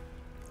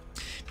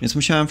 więc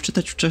musiałem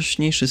wczytać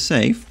wcześniejszy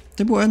save.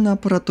 To była jedna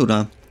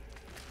aparatura,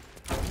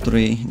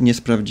 której nie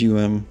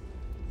sprawdziłem.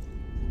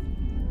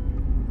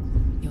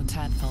 Your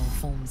tadpole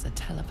forms a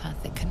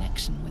telepathic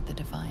connection with the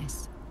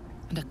device,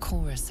 and a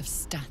chorus of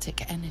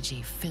static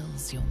energy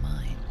fills your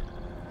mind.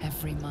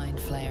 Every mind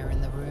flayer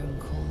in the room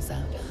calls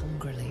out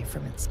hungrily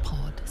from its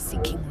pod,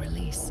 seeking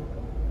release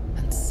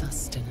and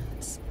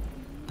sustenance.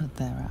 But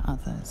there are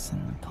others in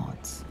the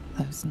pods,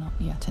 those not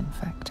yet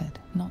infected,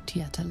 not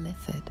yet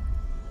illithid,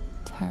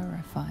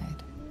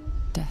 terrified,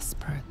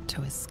 desperate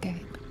to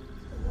escape.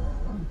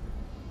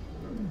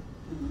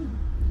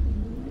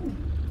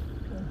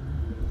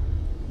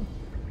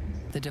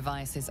 The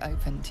device is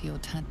open to your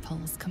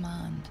tadpole's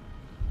command,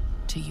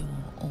 to your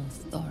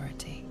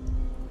authority.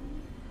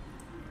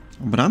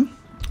 Dobra,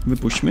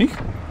 wypuśćmy ich.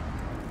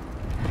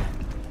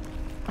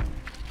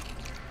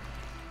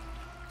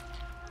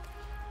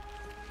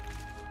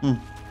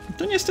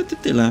 To niestety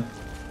tyle.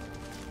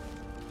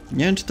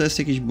 Nie wiem, czy to jest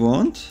jakiś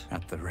błąd,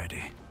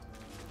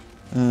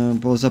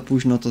 bo za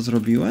późno to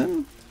zrobiłem.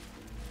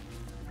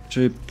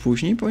 Czy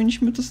później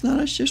powinniśmy to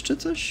znaleźć jeszcze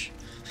coś?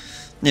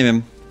 Nie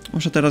wiem.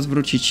 Muszę teraz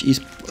wrócić i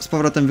z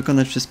powrotem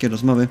wykonać wszystkie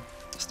rozmowy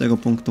z tego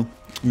punktu,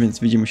 więc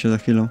widzimy się za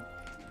chwilę.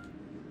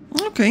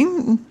 Okej,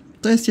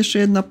 to jest jeszcze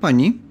jedna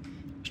pani.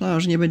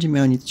 Myślałem, że nie będzie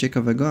miała nic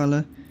ciekawego,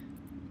 ale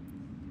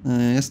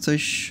jest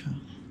coś...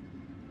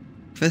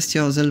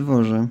 Kwestia o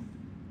Zelworze.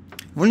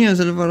 Uwolniłem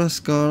Zelwora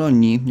z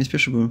kolonii.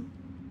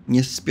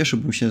 Nie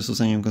spieszyłbym się z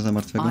uznaniem go za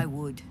martwego. I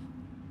would.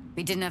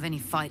 He didn't have any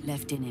fight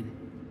left in him.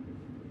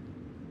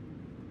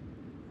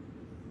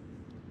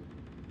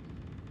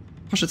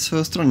 Poszedł w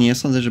swoją stronę. Nie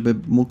sądzę,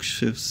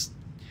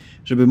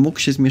 żeby mógł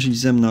się zmierzyć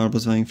ze mną albo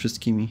z wami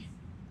wszystkimi.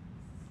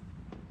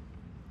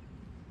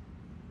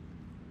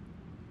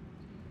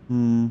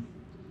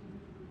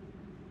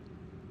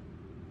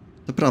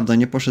 To prawda,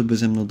 nie poszedłby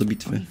ze mną do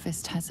bitwy.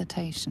 Briefest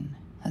hesitation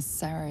as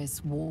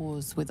Saris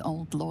wars with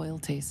old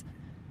loyalties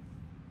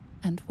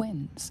and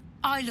wins.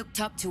 I looked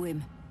up to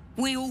him.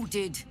 We all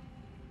did.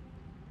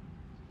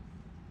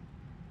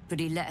 But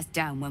he let us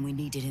down when we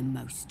needed him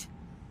most.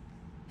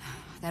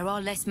 There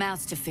are less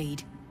mouths to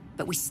feed,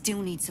 but we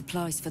still need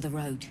supplies for the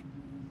road.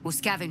 We'll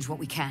scavenge what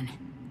we can.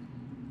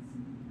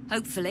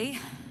 Hopefully,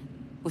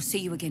 we'll see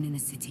you again in the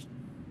city.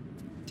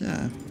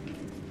 Tak.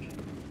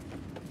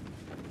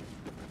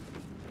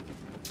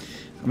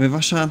 Aby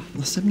wasza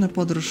następna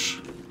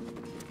podróż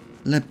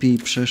lepiej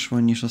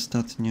przeszła niż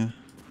ostatnia.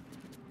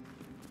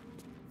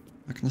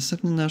 Tak,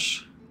 następny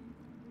nasz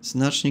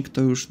znacznik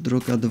to już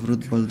droga do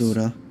Wrót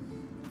Baldura.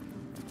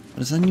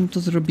 Ale zanim to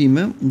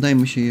zrobimy,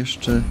 udajmy się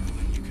jeszcze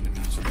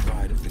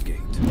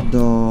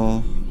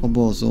do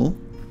obozu.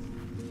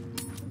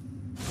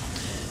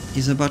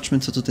 I zobaczmy,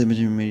 co tutaj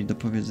będziemy mieli do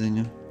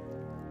powiedzenia.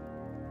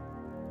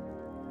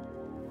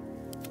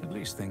 At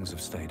least things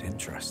have stayed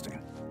interesting,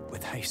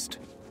 with haste.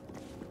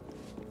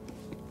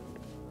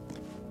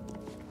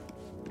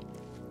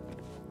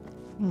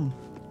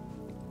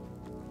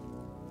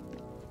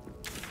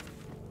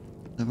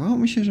 Wydawało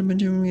mi się, że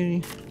będziemy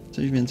mieli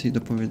coś więcej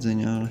do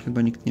powiedzenia, ale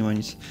chyba nikt nie ma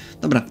nic.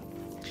 Dobra.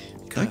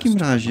 W takim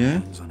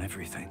razie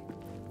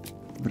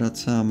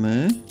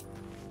wracamy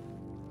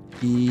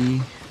i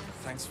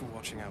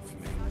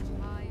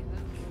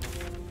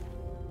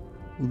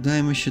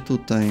udajmy się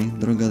tutaj,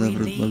 droga do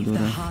Wrót Baldura.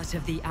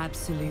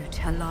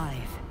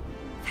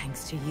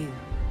 Thanks to you,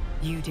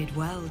 you did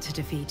well to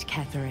defeat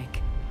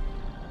Ketheric.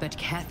 But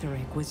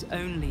Ketheric was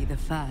only the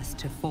first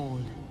to fall.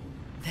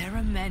 There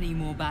are many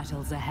more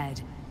battles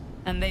ahead,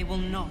 and they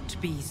will not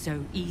be so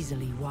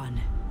easily won.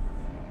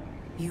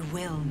 You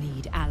will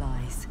need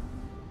allies.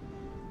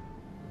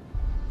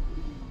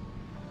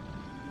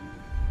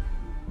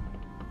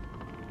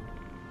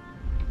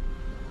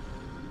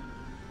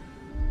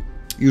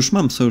 Już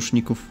mam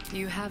sojuszników.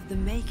 You have the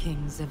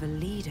makings of a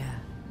leader.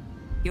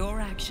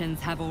 Your actions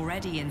have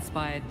already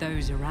inspired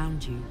those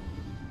around you.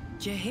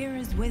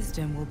 Jaheira's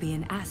wisdom will be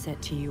an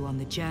asset to you on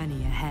the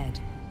journey ahead.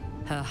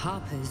 Her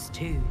harpers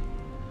too.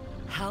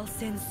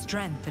 Halsin's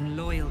strength and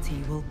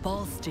loyalty will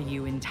bolster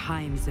you in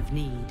times of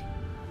need.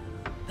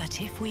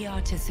 But if we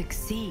are to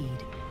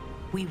succeed,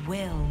 we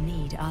will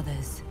need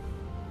others.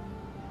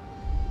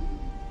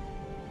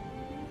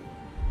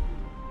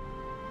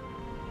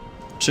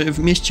 Czy w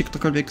mieście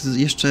ktokolwiek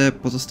jeszcze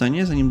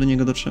pozostanie, zanim do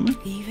niego dotrzemy?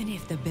 Even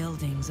if the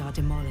buildings are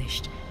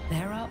demolished,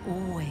 there are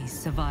always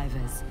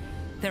survivors.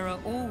 There are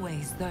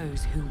always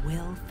those who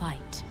will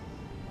fight.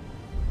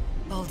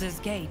 Baldur's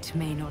Gate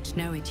may not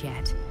know it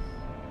yet,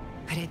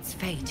 but its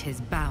fate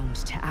is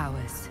bound to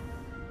ours.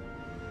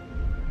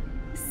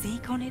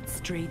 Seek on its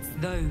streets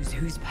those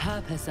whose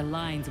purpose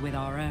aligns with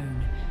our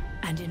own,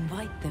 and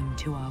invite them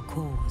to our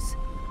cause.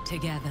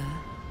 Together,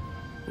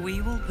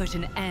 we will put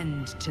an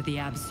end to the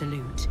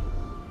Absolute,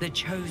 the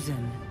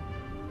Chosen,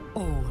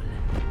 all.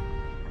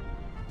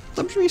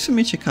 To brzmi w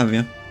sumie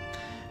ciekawie.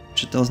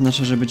 Czy to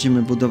oznacza, że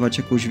będziemy budować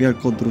jakąś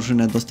wielką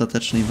drużynę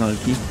dostatecznej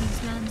walki?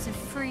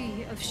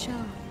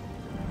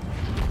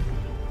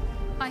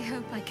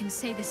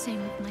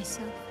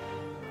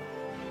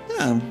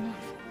 Ja.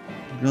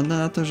 Wygląda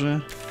na to,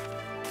 że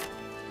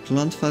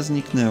klątwa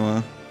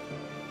zniknęła.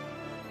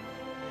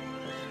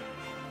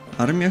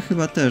 Armia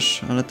chyba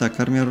też, ale tak,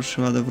 armia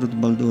ruszyła do Wrót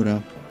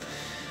Baldura.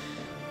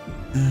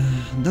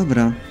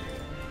 Dobra.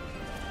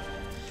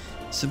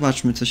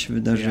 Zobaczmy, co się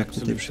wydarzy, jak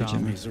tutaj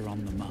przejdziemy.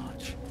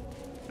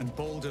 And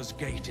Baldur's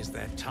Gate is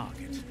their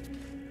target.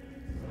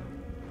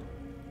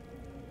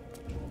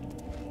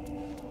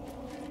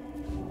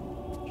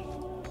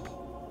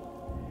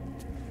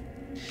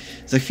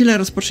 Za chwilę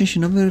rozpocznie się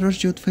nowy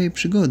rozdział twojej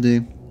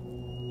przygody.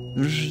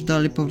 Już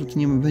dalej powrót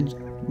nie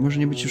może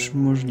nie być już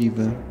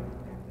możliwy.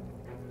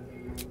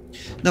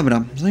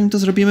 Dobra, zanim to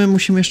zrobimy,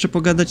 musimy jeszcze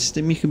pogadać z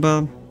tymi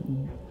chyba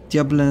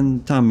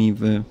diablentami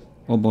w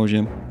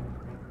obozie.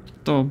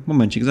 To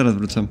momencik, zaraz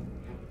wrócę.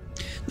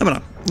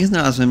 Dobra, nie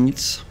znalazłem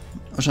nic.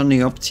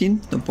 Żadnej opcji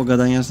do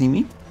pogadania z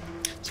nimi.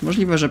 Jest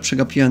możliwe, że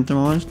przegapiłem ten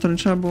moment, w którym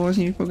trzeba było z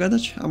nimi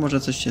pogadać, a może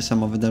coś się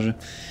samo wydarzy.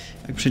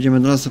 Jak przejdziemy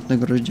do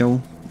następnego rozdziału,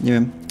 nie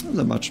wiem, no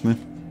zobaczmy.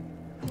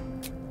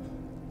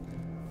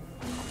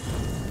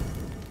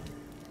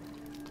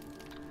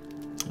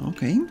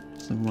 Okej,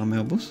 znowu mamy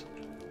obóz.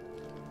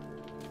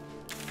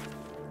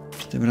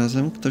 Czy tym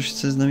razem ktoś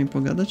chce z nami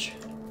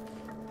pogadać?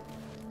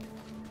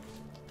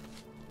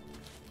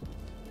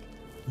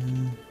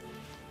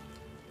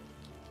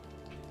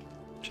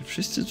 Czy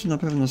wszyscy tu na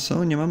pewno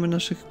są? Nie mamy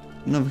naszych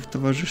nowych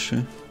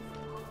towarzyszy.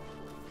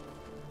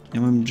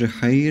 Nie mamy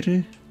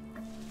Jaheiry?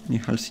 Nie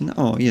Halsina?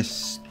 O,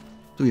 jest.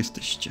 Tu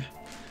jesteście.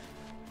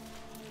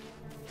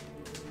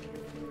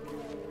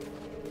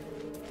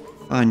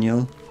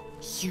 Faniel.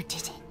 You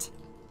did it.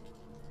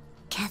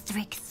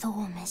 Ketheric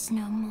Thorm is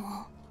no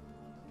more.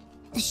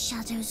 The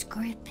Shadow's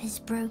grip is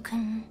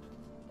broken.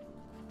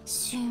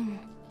 Soon,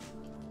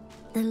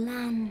 the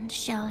land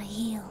shall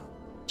heal.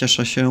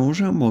 Cieszę się,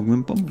 że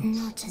mogłem pomóc.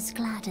 Not as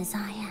glad as I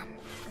am.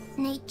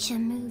 Nature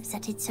moves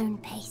at its own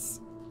pace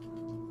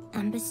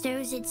and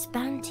bestows its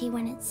bounty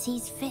when it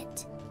sees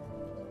fit.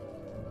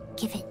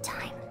 Give it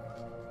time.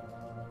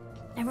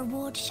 A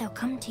reward shall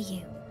come to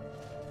you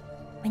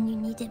when you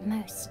need it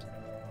most.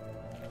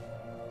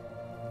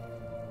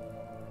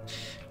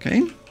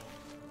 Okej.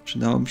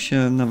 Przydałoby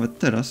się nawet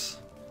teraz.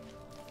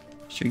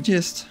 Słuchajcie, gdzie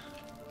jest?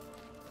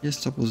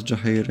 Jest obóz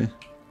Jaheiry.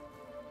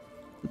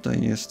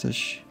 Tutaj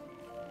jesteś.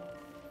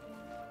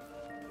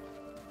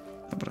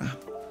 Dobra.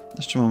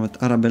 Jeszcze mamy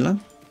Arabella.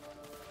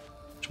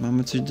 Czy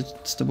mamy coś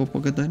z tobą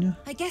pogadania?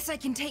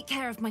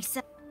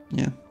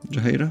 Nie.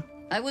 Jaheira?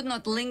 I would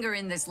not linger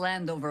in this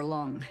land over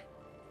long.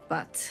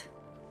 But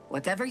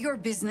whatever your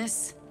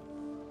business,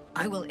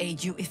 I will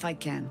aid you if I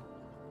can.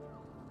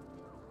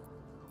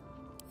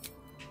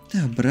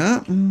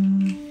 Dobra.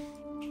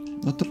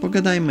 No to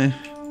pogadajmy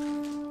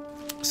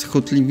z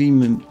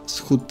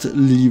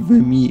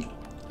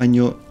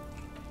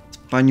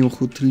panią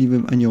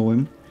chutliwym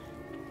aniołem.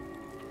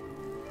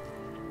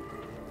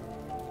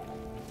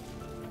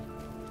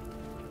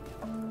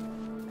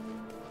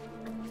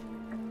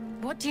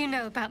 What do you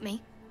know about me?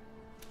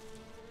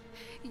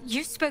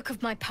 You spoke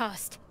of my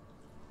past,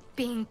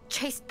 being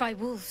chased by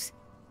wolves.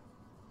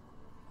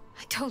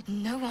 I told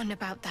no one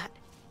about that.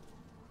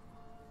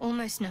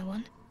 Almost no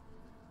one.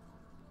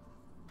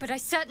 But I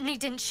certainly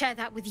didn't share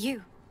that with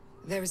you.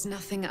 There is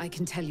nothing I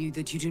can tell you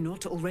that you do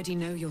not already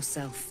know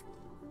yourself.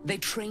 They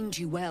trained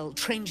you well,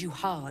 trained you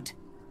hard.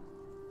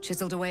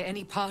 Chiseled away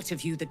any part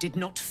of you that did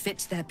not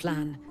fit their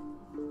plan.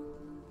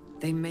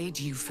 They made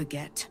you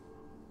forget.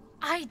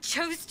 I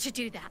chose to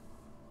do that.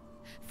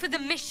 For the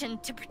mission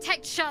to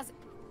protect Shah's...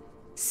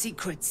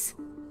 Secrets.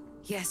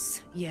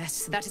 Yes,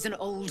 yes, that is an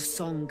old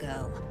song,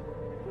 girl.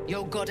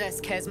 Your goddess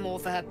cares more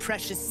for her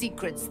precious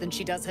secrets than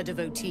she does her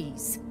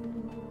devotees.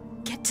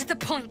 Get to the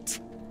point.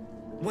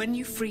 When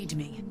you freed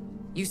me,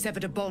 you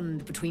severed a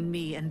bond between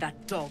me and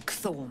that dog,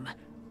 Thorm.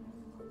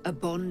 A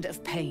bond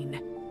of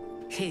pain.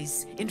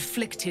 His,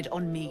 inflicted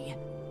on me.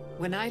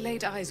 When I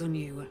laid eyes on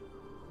you,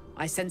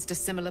 I sensed a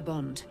similar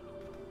bond.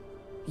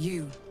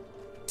 You,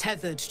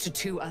 tethered to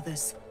two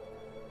others.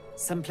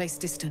 Someplace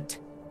distant.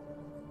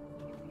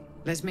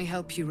 Let me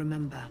help you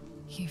remember.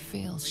 You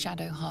feel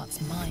Shadowheart's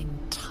mind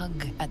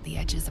tug at the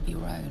edges of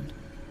your own.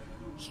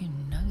 You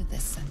know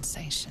this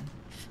sensation.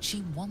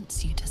 She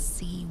wants you to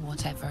see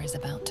whatever is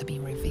about to be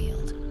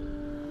revealed.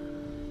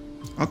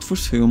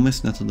 Otwórz swój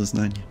umysł na to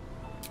doznanie.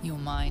 Your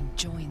mind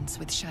joins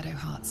with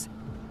Shadowheart's.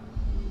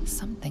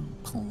 Something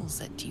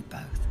pulls at you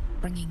both,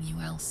 bringing you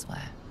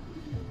elsewhere.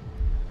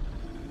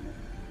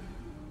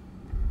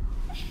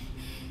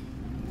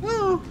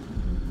 O!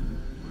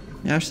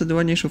 Miałaś wtedy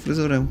ładniejszą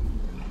fryzurę.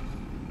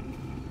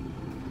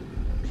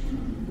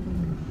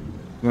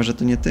 Chyba, że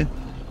to nie ty.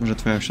 Może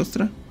twoja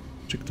siostra?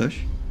 Czy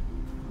ktoś?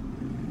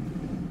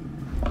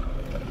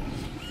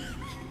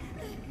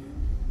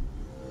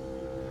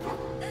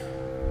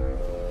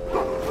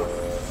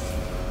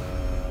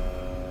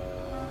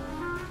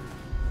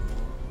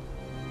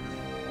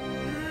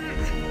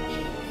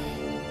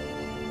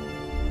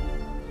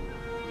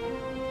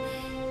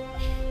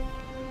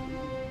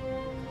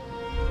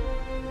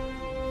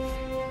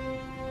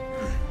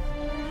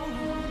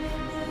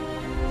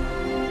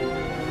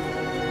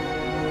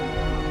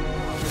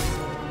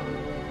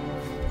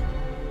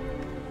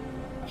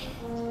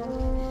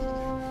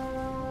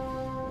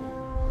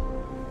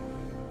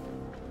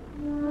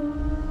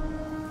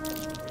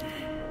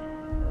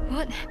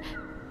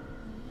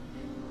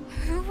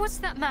 Who was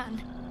that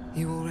man?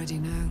 You already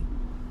know.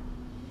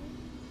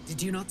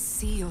 Did you not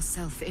see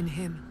yourself in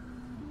him?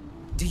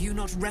 Do you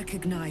not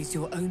recognize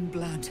your own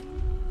blood?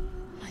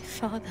 My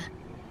father.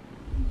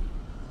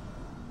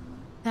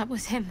 That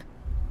was him.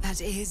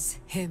 That is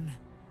him.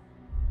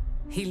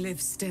 He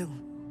lives still.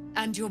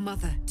 And your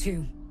mother,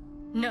 too.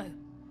 No.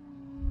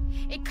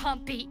 It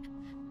can't be.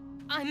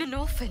 I'm an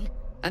orphan.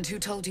 And who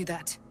told you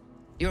that?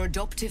 Your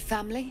adoptive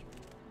family?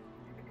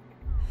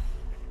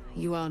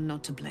 You are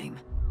not to blame.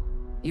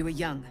 You were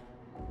young,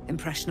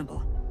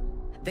 impressionable.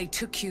 They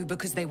took you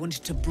because they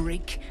wanted to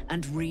break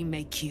and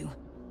remake you.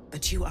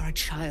 But you are a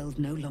child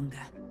no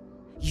longer.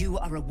 You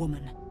are a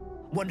woman.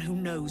 One who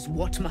knows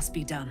what must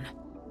be done.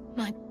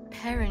 My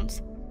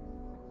parents.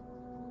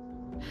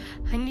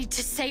 I need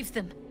to save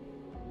them.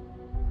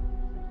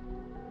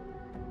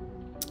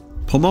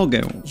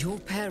 Pomogę. Your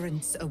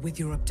parents are with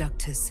your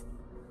abductors.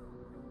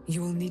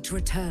 You will need to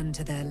return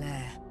to their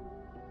lair.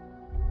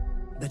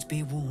 But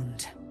be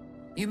warned.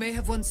 You may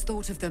have once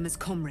thought of them as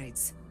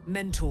comrades,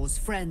 mentors,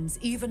 friends,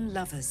 even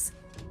lovers.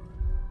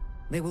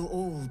 They will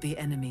all be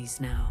enemies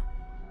now.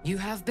 You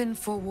have been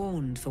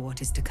forewarned for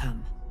what is to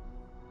come,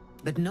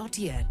 but not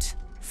yet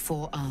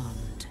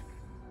forearmed.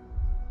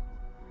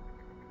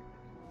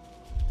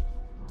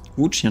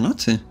 Łucznia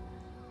nocy.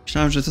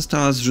 Myślałem, że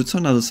została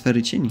zrzucona do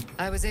sfery cieni.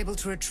 I was able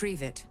to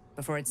retrieve it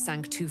before it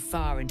sank too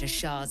far into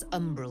Shah's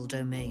umbral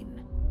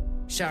domain.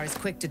 Shah is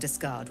quick to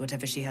discard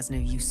whatever she has no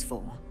use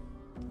for.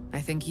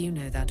 I think you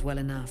know that well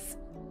enough.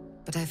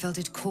 But I felt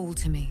it call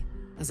to me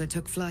as I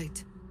took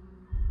flight.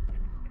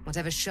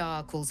 Whatever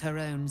Shah calls her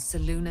own,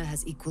 Selûne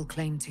has equal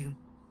claim to.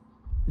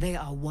 They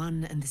are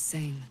one and the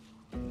same.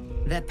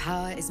 Their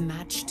power is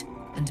matched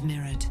and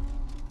mirrored.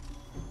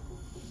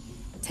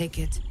 Take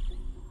it.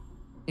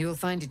 You will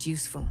find it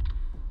useful.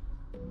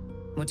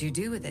 What you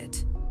do with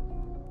it,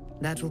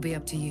 that will be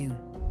up to you.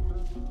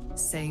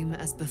 Same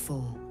as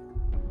before.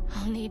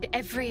 I'll need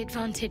every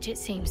advantage, it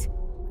seems.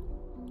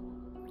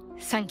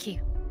 Thank you.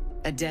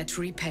 A debt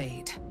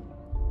repaid.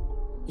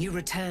 You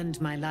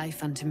returned my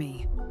life unto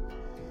me.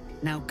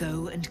 Now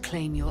go and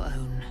claim your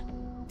own.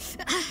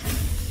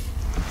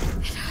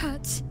 It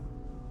hurts.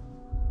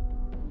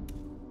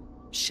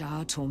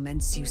 Shah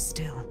torments you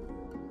still.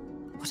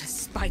 What a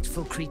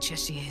spiteful creature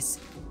she is.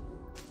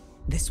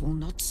 This will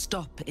not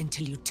stop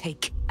until you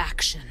take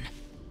action.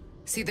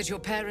 See that your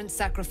parents'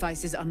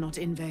 sacrifices are not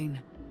in vain.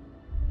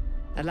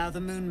 Allow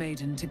the Moon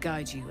Maiden to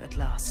guide you at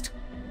last.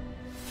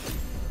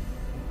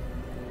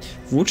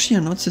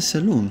 Włócznia nocy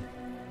Selûne.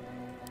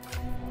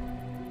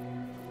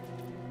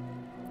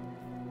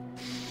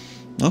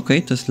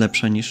 Okej, to jest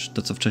lepsze niż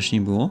to, co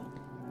wcześniej było.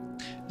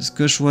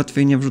 Zyskujesz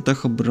ułatwienia w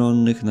rzutach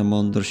obronnych na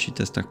mądrość i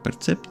testach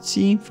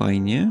percepcji.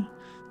 Fajnie.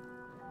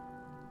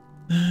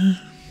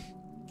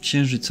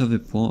 Księżycowy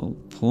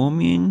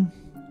płomień.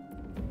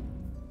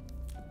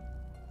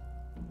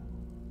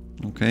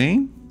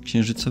 Okej.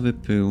 Księżycowy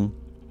pył.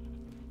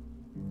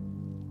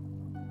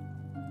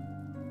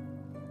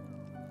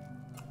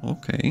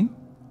 Okej.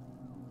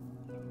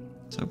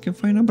 Całkiem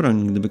fajna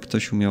broń, gdyby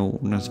ktoś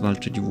umiał u nas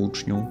walczyć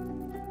włócznią.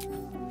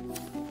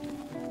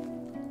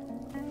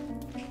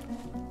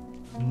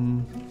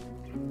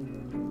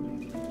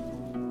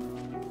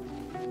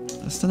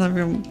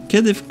 Zastanawiam,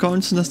 kiedy w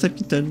końcu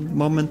nastąpi ten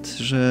moment,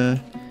 że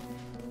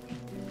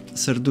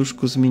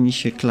serduszku zmieni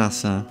się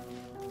klasa.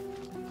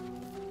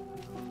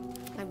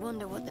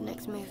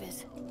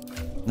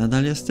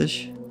 Nadal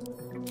jesteś?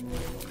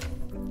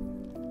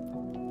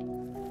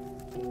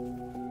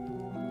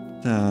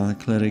 Tak,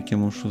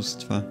 klerykiem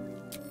oszustwa.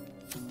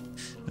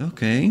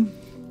 Okej.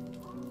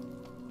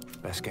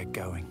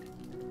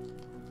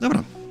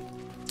 Dobra.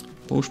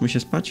 Połóżmy się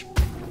spać.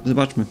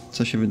 Zobaczmy,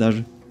 co się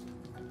wydarzy.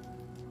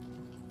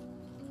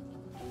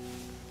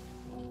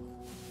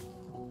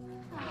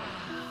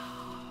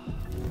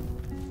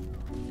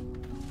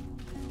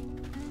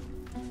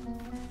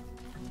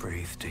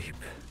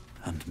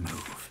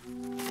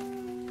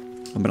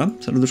 Dobra,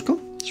 serduszko,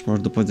 coś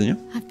masz do powiedzenia?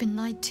 I've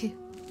been lied to.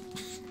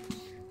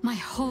 My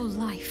whole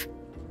life.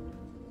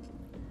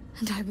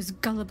 And I was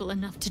gullible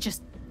enough to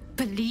just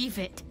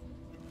believe it.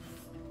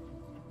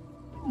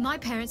 My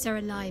parents are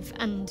alive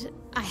and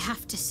I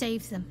have to save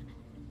them.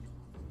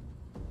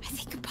 I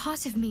think a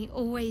part of me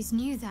always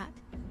knew that.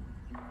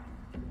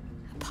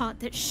 A part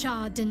that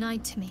Shah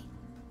denied to me.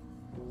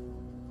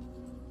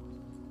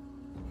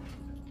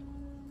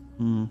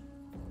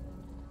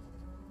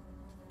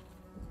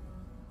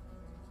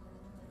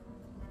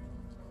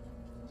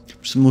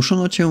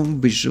 Zmuszono cię,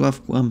 byś żyła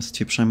w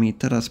kłamstwie, przynajmniej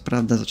teraz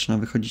prawda zaczyna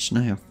wychodzić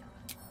na jaw.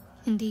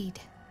 Indeed.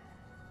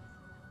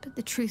 But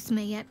the truth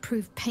may yet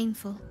prove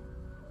painful.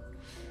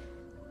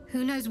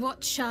 Who knows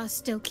what Shah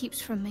still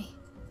keeps from me.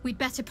 We'd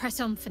better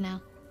press on for now,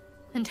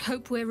 and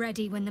hope we're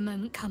ready when the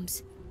moment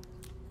comes.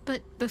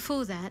 But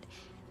before that,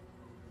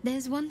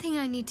 there's one thing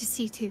I need to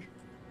see to.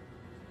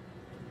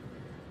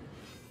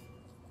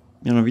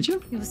 Mianowicie?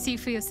 You'll see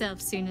for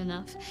yourself soon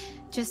enough.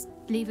 Just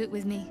leave it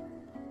with me.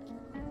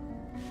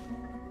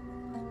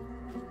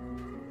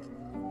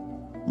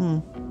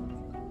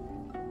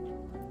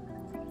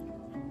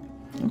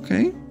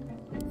 Okej.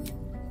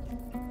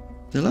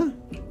 Tyle?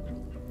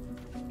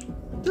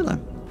 Tyle.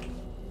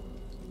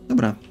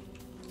 Dobra.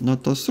 No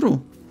to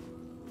sru.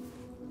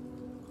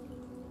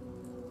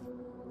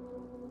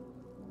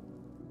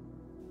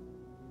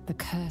 The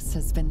curse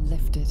has been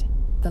lifted.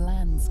 The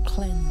land's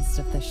cleansed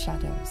of the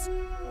shadows.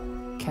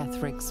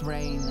 Kethric's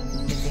reign of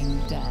living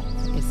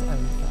death is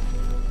over.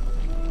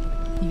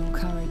 Your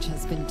courage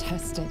has been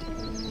tested,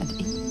 and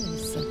in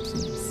this at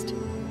least,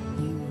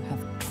 you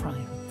have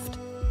triumphed.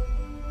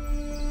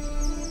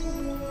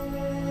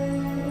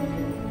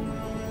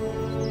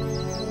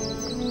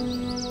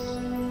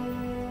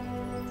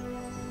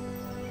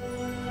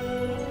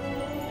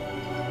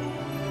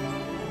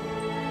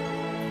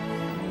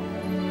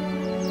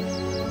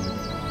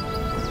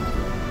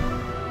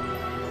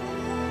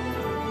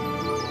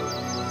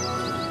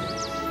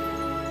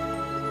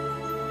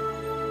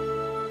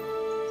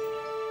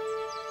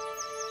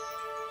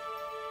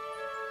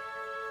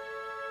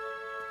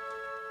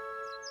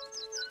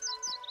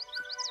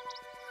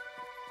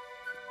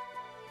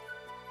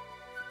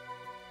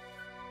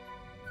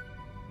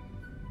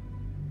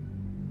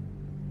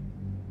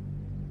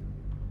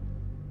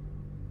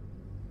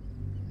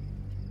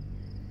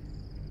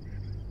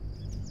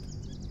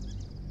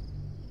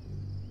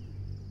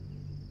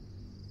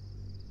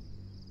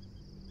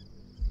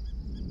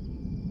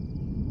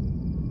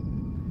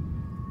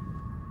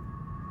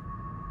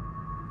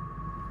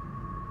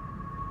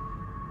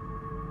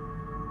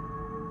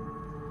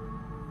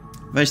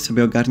 Weź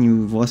sobie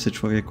ogarnij włosy,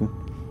 człowieku.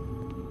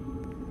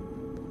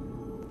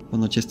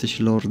 Ponoć jesteś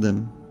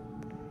lordem.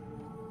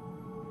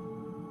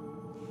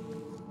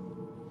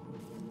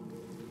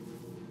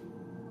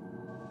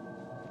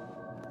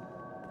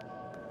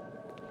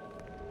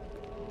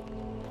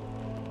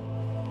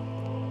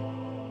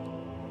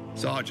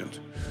 Sergeant,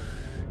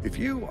 if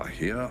you are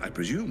here, I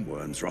presume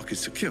Wern's Rock is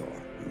secure,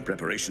 and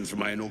preparations for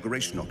my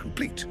inauguration are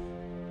complete.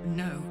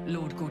 No,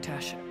 Lord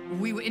Gortash.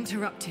 We were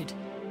interrupted.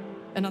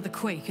 Another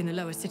quake in the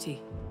lower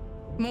city.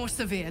 More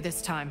severe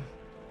this time.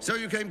 So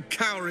you came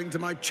cowering to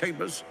my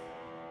chambers?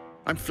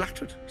 I'm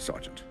flattered,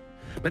 Sergeant.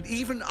 But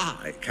even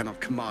I cannot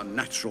command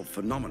natural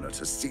phenomena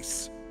to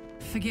cease.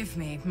 Forgive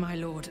me, my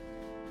lord,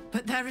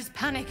 but there is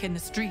panic in the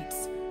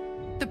streets.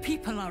 The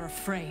people are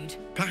afraid.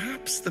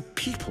 Perhaps the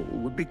people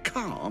would be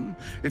calm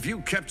if you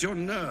kept your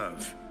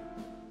nerve.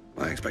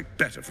 I expect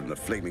better from the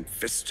Flaming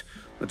Fist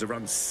than to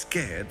run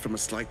scared from a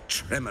slight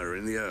tremor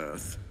in the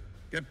earth.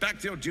 Get back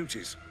to your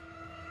duties.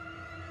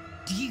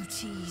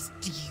 Duties,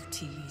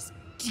 duties,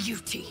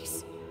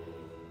 duties.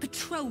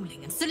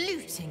 Patrolling and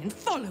saluting and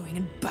following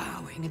and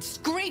bowing and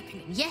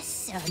scraping and yes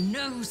sir,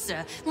 no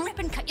sir, rip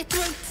and cut your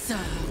throat, sir.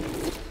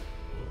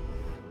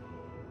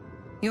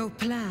 Your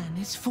plan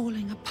is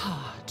falling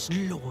apart,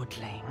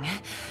 lordling.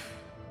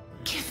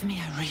 Give me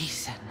a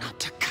reason not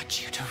to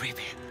cut you to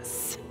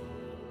ribbons.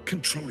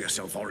 Control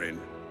yourself,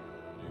 Orin.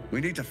 We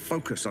need to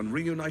focus on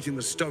reuniting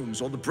the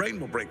stones or the brain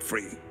will break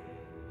free.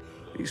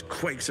 These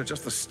quakes are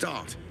just the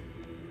start.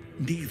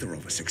 Neither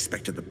of us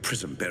expected the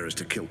Prism Bearers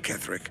to kill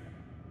Ketheric.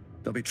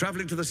 They'll be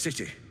traveling to the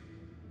city.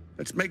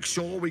 Let's make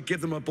sure we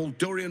give them a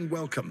Baldurian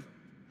welcome.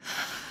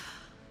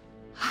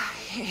 I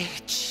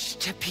itch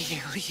to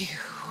peel you,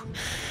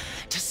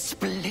 to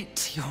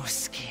split your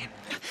skin,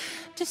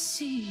 to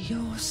see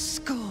your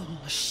skull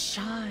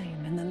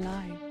shine in the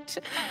light.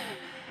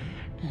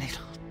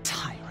 Little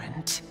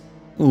tyrant.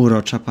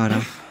 Urocza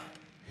para.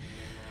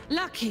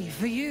 Lucky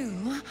for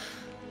you,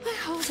 I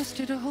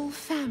harvested a whole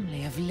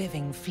family of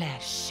living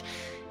flesh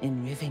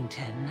in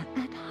Rivington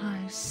at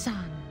high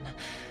sun.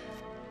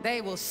 They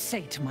will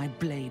sate my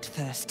blade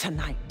thirst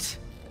tonight.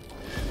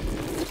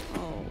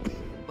 Oh,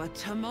 but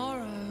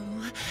tomorrow,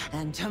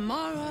 and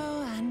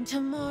tomorrow, and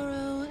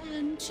tomorrow,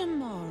 and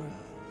tomorrow,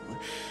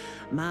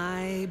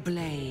 my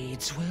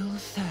blades will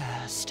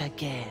thirst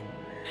again.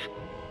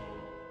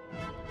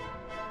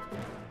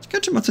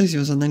 Ciekawe, czy ma coś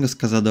związanego z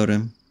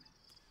Cazadorem.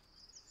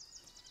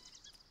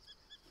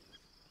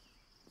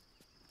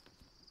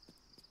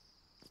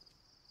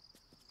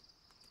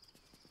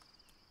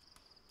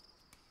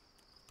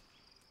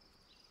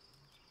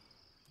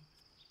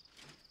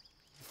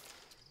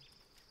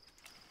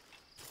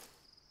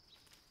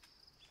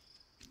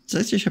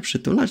 Chcecie się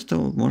przytulać,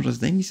 to może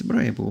zdejmij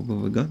zbroję,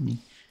 byłoby wygodniej.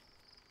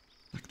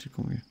 Tak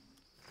tylko mówię.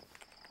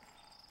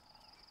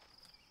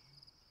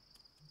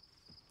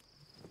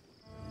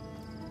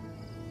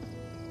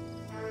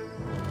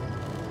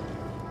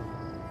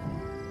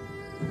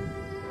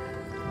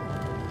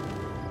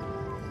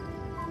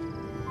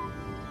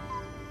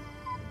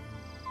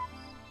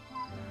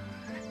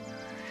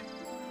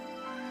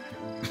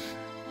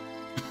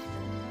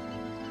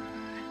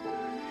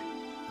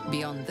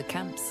 Beyond the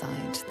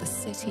campsite, the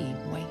city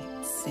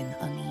waits in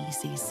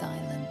uneasy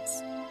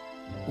silence,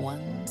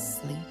 one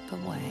sleep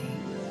away.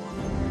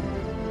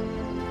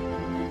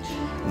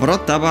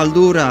 Wrota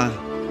Baldura!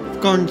 W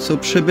końcu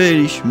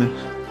przybyliśmy.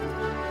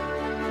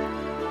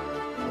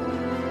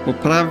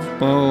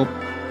 Po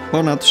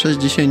ponad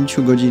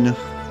 60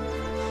 godzinach.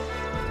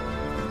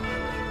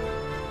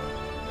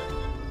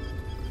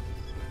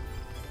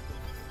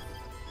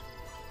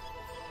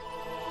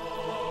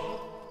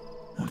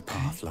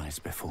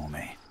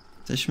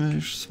 Jesteśmy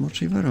już w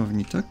Smoczej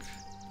Warowni, tak?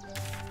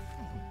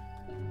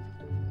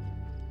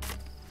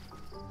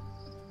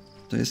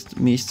 To jest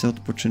miejsce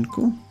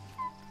odpoczynku?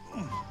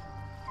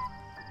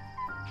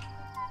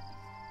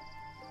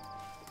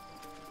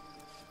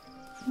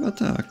 Chyba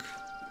tak.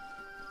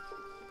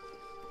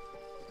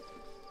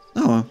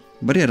 O,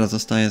 bariera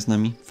zostaje z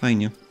nami.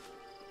 Fajnie.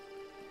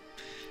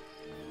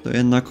 To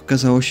jednak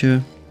okazało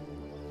się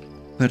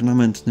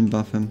permanentnym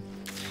buffem.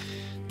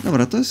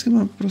 Dobra, to jest chyba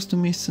po prostu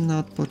miejsce na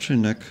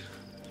odpoczynek.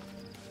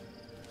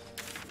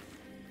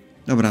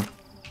 Dobra.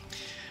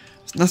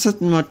 W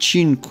następnym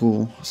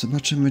odcinku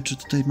zobaczymy, czy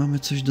tutaj mamy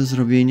coś do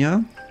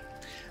zrobienia.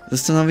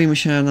 Zastanowimy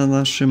się nad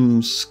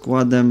naszym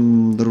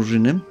składem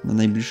drużyny na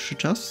najbliższy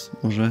czas.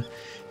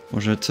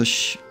 Może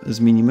coś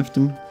zmienimy w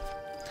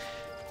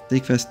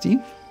tej kwestii.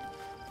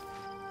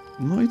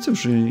 No i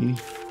cóż,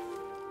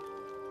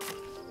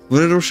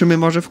 wyruszymy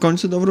może w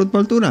końcu do Wrót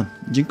Baldura.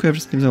 Dziękuję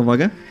wszystkim za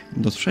uwagę.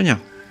 Do usłyszenia.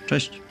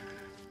 Cześć.